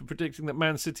points for predicting that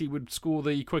Man City would score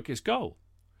the quickest goal.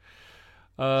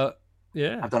 I've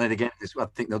done it again. I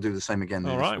think they'll do the same again.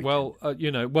 All right. Well,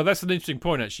 that's an interesting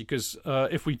point actually, because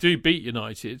if we do beat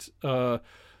United,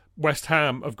 West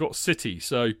Ham have got City,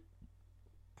 so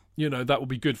that will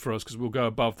be good for us because we'll go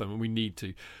above them and we need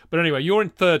to. But anyway, you're in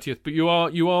 30th, but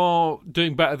you are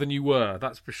doing better than you were.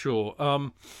 That's for sure.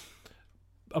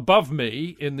 Above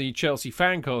me in the Chelsea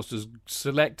Fancasters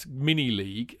Select Mini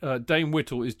League, Dane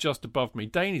Whittle is just above me.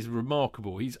 Dane is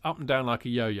remarkable. He's up and down like a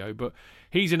yo-yo, but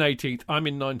he's in 18th. I'm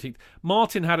in 19th.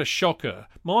 Martin had a shocker.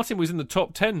 Martin was in the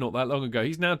top 10 not that long ago.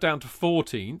 He's now down to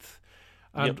 14th.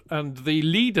 And the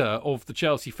leader of the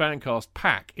Chelsea Fancast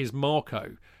pack is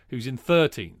Marco, who's in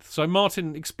 13th. So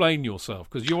Martin, explain yourself,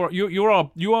 because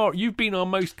you've been our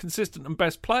most consistent and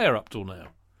best player up till now.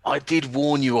 I did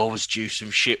warn you I was due some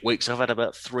shit weeks. I've had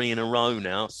about 3 in a row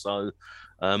now, so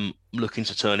looking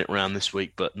to turn it around this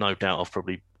week, but no doubt I've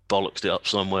probably bollocksed it up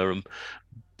somewhere and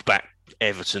backed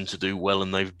Everton to do well,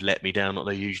 and they've let me down like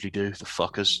they usually do, the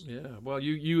fuckers. Yeah, well,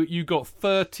 you got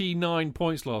 39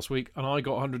 points last week, and I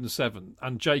got 107,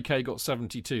 and JK got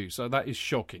 72, so that is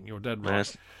shocking. You're dead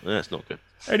right. That's not good.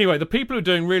 Anyway, the people who are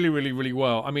doing really, really, really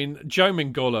well. I mean, Joe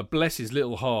Mingola, bless his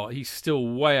little heart, he's still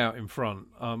way out in front.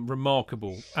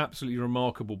 Remarkable, absolutely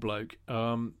remarkable bloke.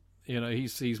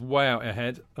 He's way out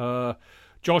ahead.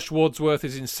 Josh Wadsworth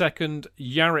is in second.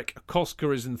 Jarek Koska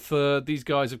is in third. These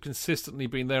guys have consistently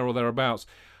been there or thereabouts.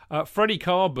 Freddie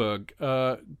Carberg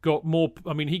got more.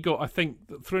 I mean, he got, I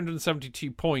think, 372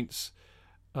 points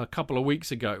a couple of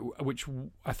weeks ago, which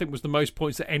I think was the most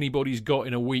points that anybody's got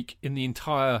in a week in the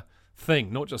entire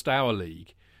thing, not just our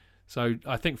league. So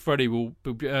I think Freddie will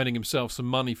be earning himself some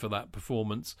money for that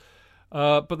performance.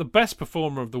 But the best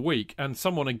performer of the week, and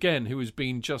someone again who has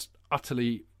been just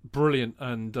utterly brilliant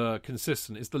and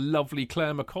consistent, is the lovely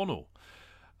Claire McConnell.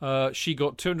 She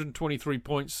got 223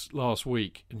 points last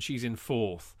week, and she's in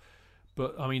fourth.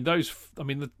 But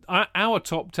our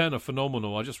top 10 are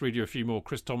phenomenal. I'll just read you a few more.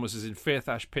 Chris Thomas is in fifth,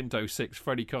 Ash Pinto sixth,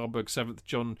 Freddie Carberg seventh,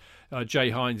 Jay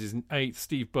Hines is in eighth,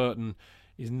 Steve Burton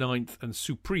is ninth, and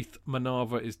Supreet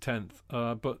Manava is 10th.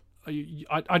 But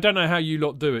I don't know how you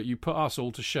lot do it. You put us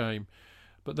all to shame.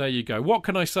 But there you go. What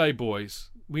can I say, boys?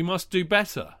 We must do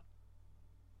better.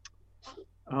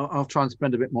 I'll try and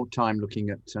spend a bit more time looking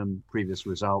at previous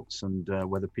results and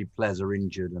whether players are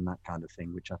injured and that kind of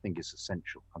thing, which I think is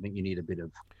essential. I think you need a bit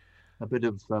of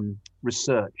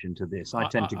research into this. I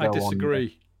tend to go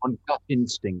on gut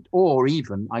instinct, or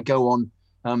even I go on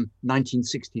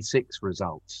 1966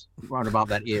 results, right about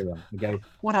that era. I go,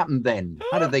 what happened then?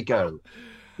 How did they go?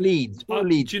 Leeds.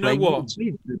 Leeds. Do you know what?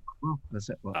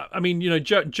 I mean,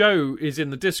 Joe is in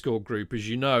the Discord group, as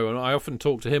you know, and I often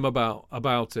talk to him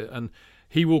about it, and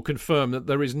he will confirm that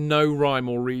there is no rhyme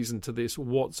or reason to this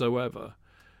whatsoever.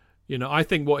 I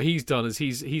think what he's done is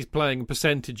he's playing a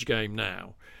percentage game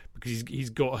now because he's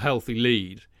got a healthy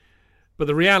lead. But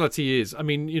the reality is, I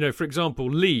mean, for example,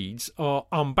 Leeds are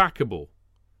unbackable.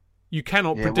 You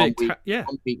cannot predict. One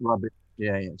week rubbish.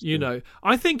 Yeah.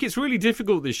 I think it's really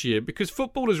difficult this year because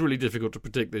football is really difficult to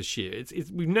predict this year.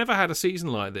 We've never had a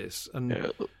season like this.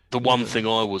 And the one thing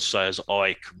I would say is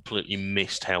I completely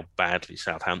missed how badly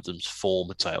Southampton's form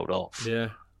had tailed off. Yeah.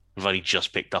 I've only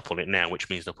just picked up on it now, which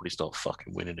means they'll probably start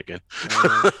fucking winning again.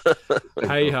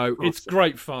 Hey ho, it's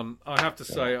great fun. I have to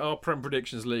say, our Prem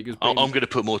Predictions League has been... I'm going to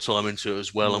put more time into it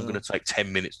as well. I'm going to take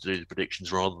 10 minutes to do the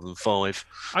predictions rather than 5.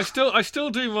 I still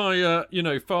do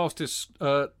my fastest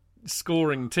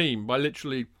scoring team by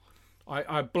literally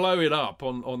I blow it up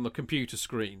on the computer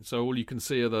screen, so all you can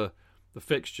see are the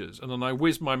fixtures, and then I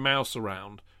whiz my mouse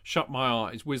around, shut my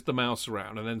eyes, whiz the mouse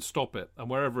around, and then stop it, and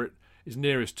wherever it is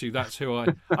nearest to, that's who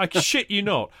I shit you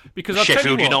not, because I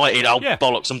Sheffield United,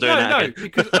 bollocks, I'm doing that again.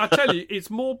 Because I tell you,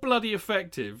 it's more bloody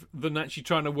effective than actually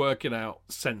trying to work it out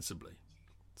sensibly.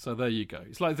 So there you go.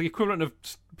 It's like the equivalent of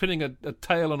pinning a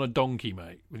tail on a donkey,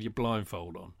 mate, with your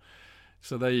blindfold on.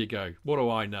 So there you go. What do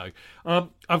I know?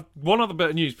 I've one other bit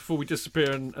of news before we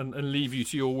disappear and leave you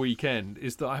to your weekend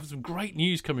is that I have some great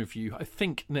news coming for you, I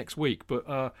think, next week.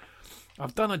 But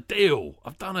I've done a deal.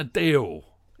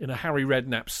 In a Harry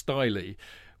Redknapp style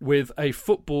with a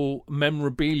football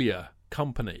memorabilia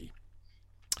company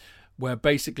where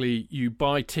basically you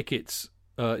buy tickets.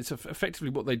 It's effectively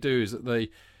what they do is that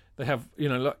they have,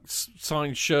 like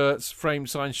signed shirts, framed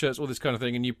signed shirts, all this kind of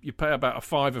thing, and you pay about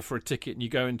 $5 for a ticket and you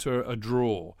go into a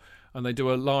draw, and they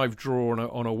do a live draw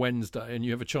on a Wednesday, and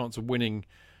you have a chance of winning,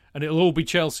 and it'll all be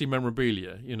Chelsea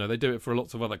memorabilia. They do it for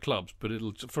lots of other clubs, but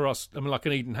it'll, for us, like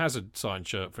an Eden Hazard signed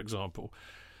shirt, for example.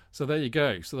 So there you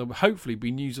go. So there'll hopefully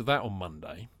be news of that on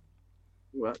Monday.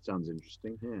 Well, that sounds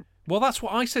interesting, yeah. Well, that's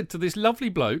what I said to this lovely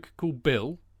bloke called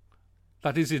Bill.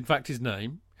 That is, in fact, his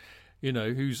name.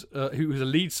 who was a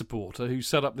lead supporter who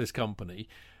set up this company,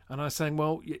 and I was saying,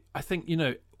 well, I think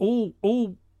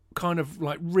all kind of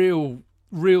like real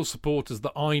supporters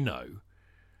that I know,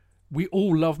 we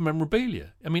all love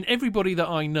memorabilia. I mean, everybody that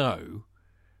I know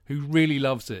who really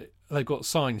loves it, they've got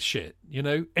signed shit.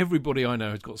 Everybody I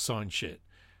know has got signed shit.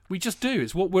 We just do.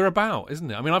 It's what we're about,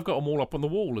 isn't it? I mean, I've got them all up on the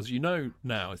wall, as you know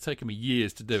now. It's taken me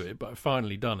years to do it, but I've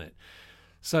finally done it.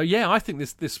 So, yeah, I think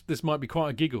this might be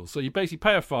quite a giggle. So you basically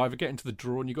pay a £5, get into the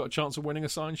draw, and you've got a chance of winning a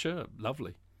signed shirt.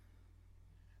 Lovely.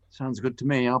 Sounds good to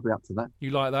me. I'll be up to that.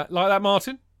 You like that? Like that,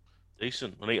 Martin?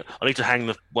 Decent. I need to hang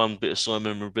the one bit of signed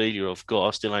memorabilia I've got.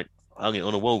 I still ain't hung it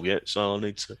on a wall yet, so I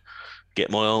need to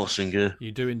get my arse in gear.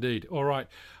 You do indeed. All right.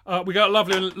 We got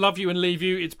Love You and Leave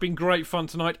You. It's been great fun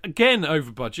tonight. Again,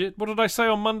 over budget. What did I say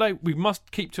on Monday? We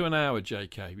must keep to an hour,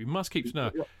 JK. We must keep to an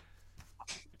hour.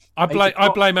 I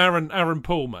blame Aaron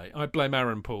Paul, mate. I blame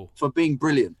Aaron Paul. For being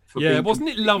brilliant. Wasn't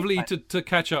it lovely to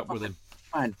catch up with him?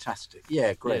 Fantastic.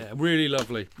 Yeah, great. Yeah, really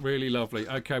lovely. Really lovely.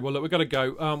 Okay, well, look, we've got to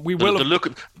go.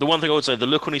 The one thing I would say, the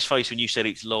look on his face when you said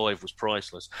it's live was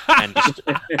priceless.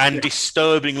 And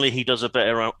disturbingly, he does a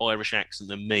better Irish accent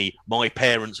than me. My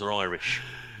parents are Irish.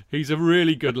 He's a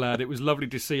really good lad. It was lovely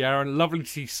to see Aaron. Lovely to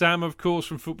see Sam, of course,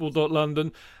 from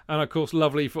Football.London. And, of course,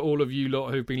 lovely for all of you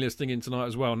lot who've been listening in tonight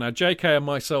as well. Now, JK and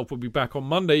myself will be back on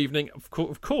Monday evening, of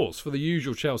course, for the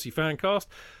usual Chelsea FanCast.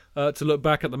 To look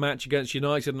back at the match against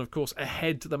United and, of course,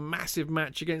 ahead to the massive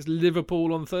match against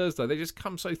Liverpool on Thursday. They just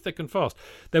come so thick and fast.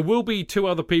 There will be 2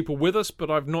 other people with us,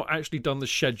 but I've not actually done the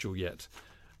schedule yet.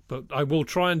 But I will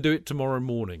try and do it tomorrow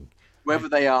morning. Whoever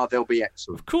they are, they'll be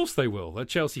excellent. Of course they will. They're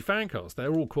Chelsea FanCast.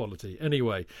 They're all quality.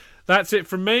 Anyway, that's it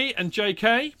from me and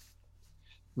JK.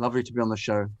 Lovely to be on the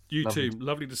show. You too.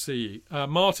 Lovely to see you.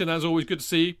 Martin, as always, good to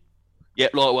see you.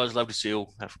 Yep, likewise. Lovely to see you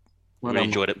all. Really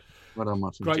enjoyed it. Well done,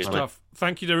 Martin. Great stuff.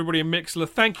 Thank you to everybody in Mixler.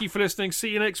 Thank you for listening. See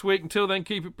you next week. Until then,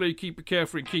 keep it blue, keep it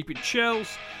carefree, keep it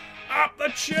Chels. Up the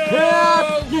Chels!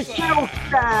 Up the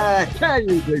Chels! Can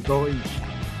you do, boys?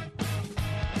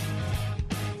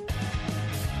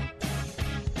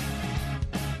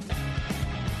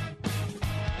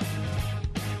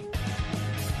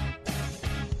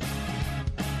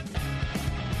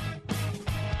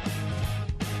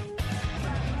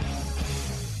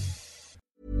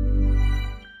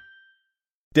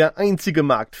 Der einzige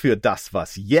Markt für das,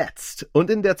 was jetzt und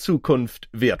in der Zukunft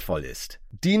wertvoll ist.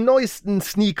 Die neuesten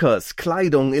Sneakers,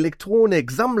 Kleidung,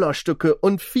 Elektronik, Sammlerstücke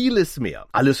und vieles mehr.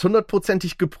 Alles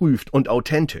 100%ig geprüft und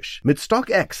authentisch. Mit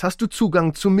StockX hast du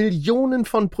Zugang zu Millionen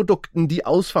von Produkten, die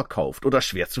ausverkauft oder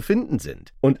schwer zu finden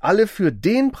sind. Und alle für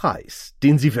den Preis,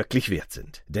 den sie wirklich wert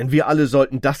sind. Denn wir alle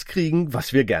sollten das kriegen,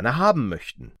 was wir gerne haben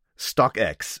möchten.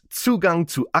 StockX. Zugang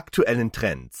zu aktuellen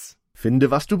Trends.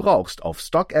 Finde, was du brauchst auf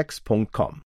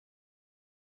StockX.com.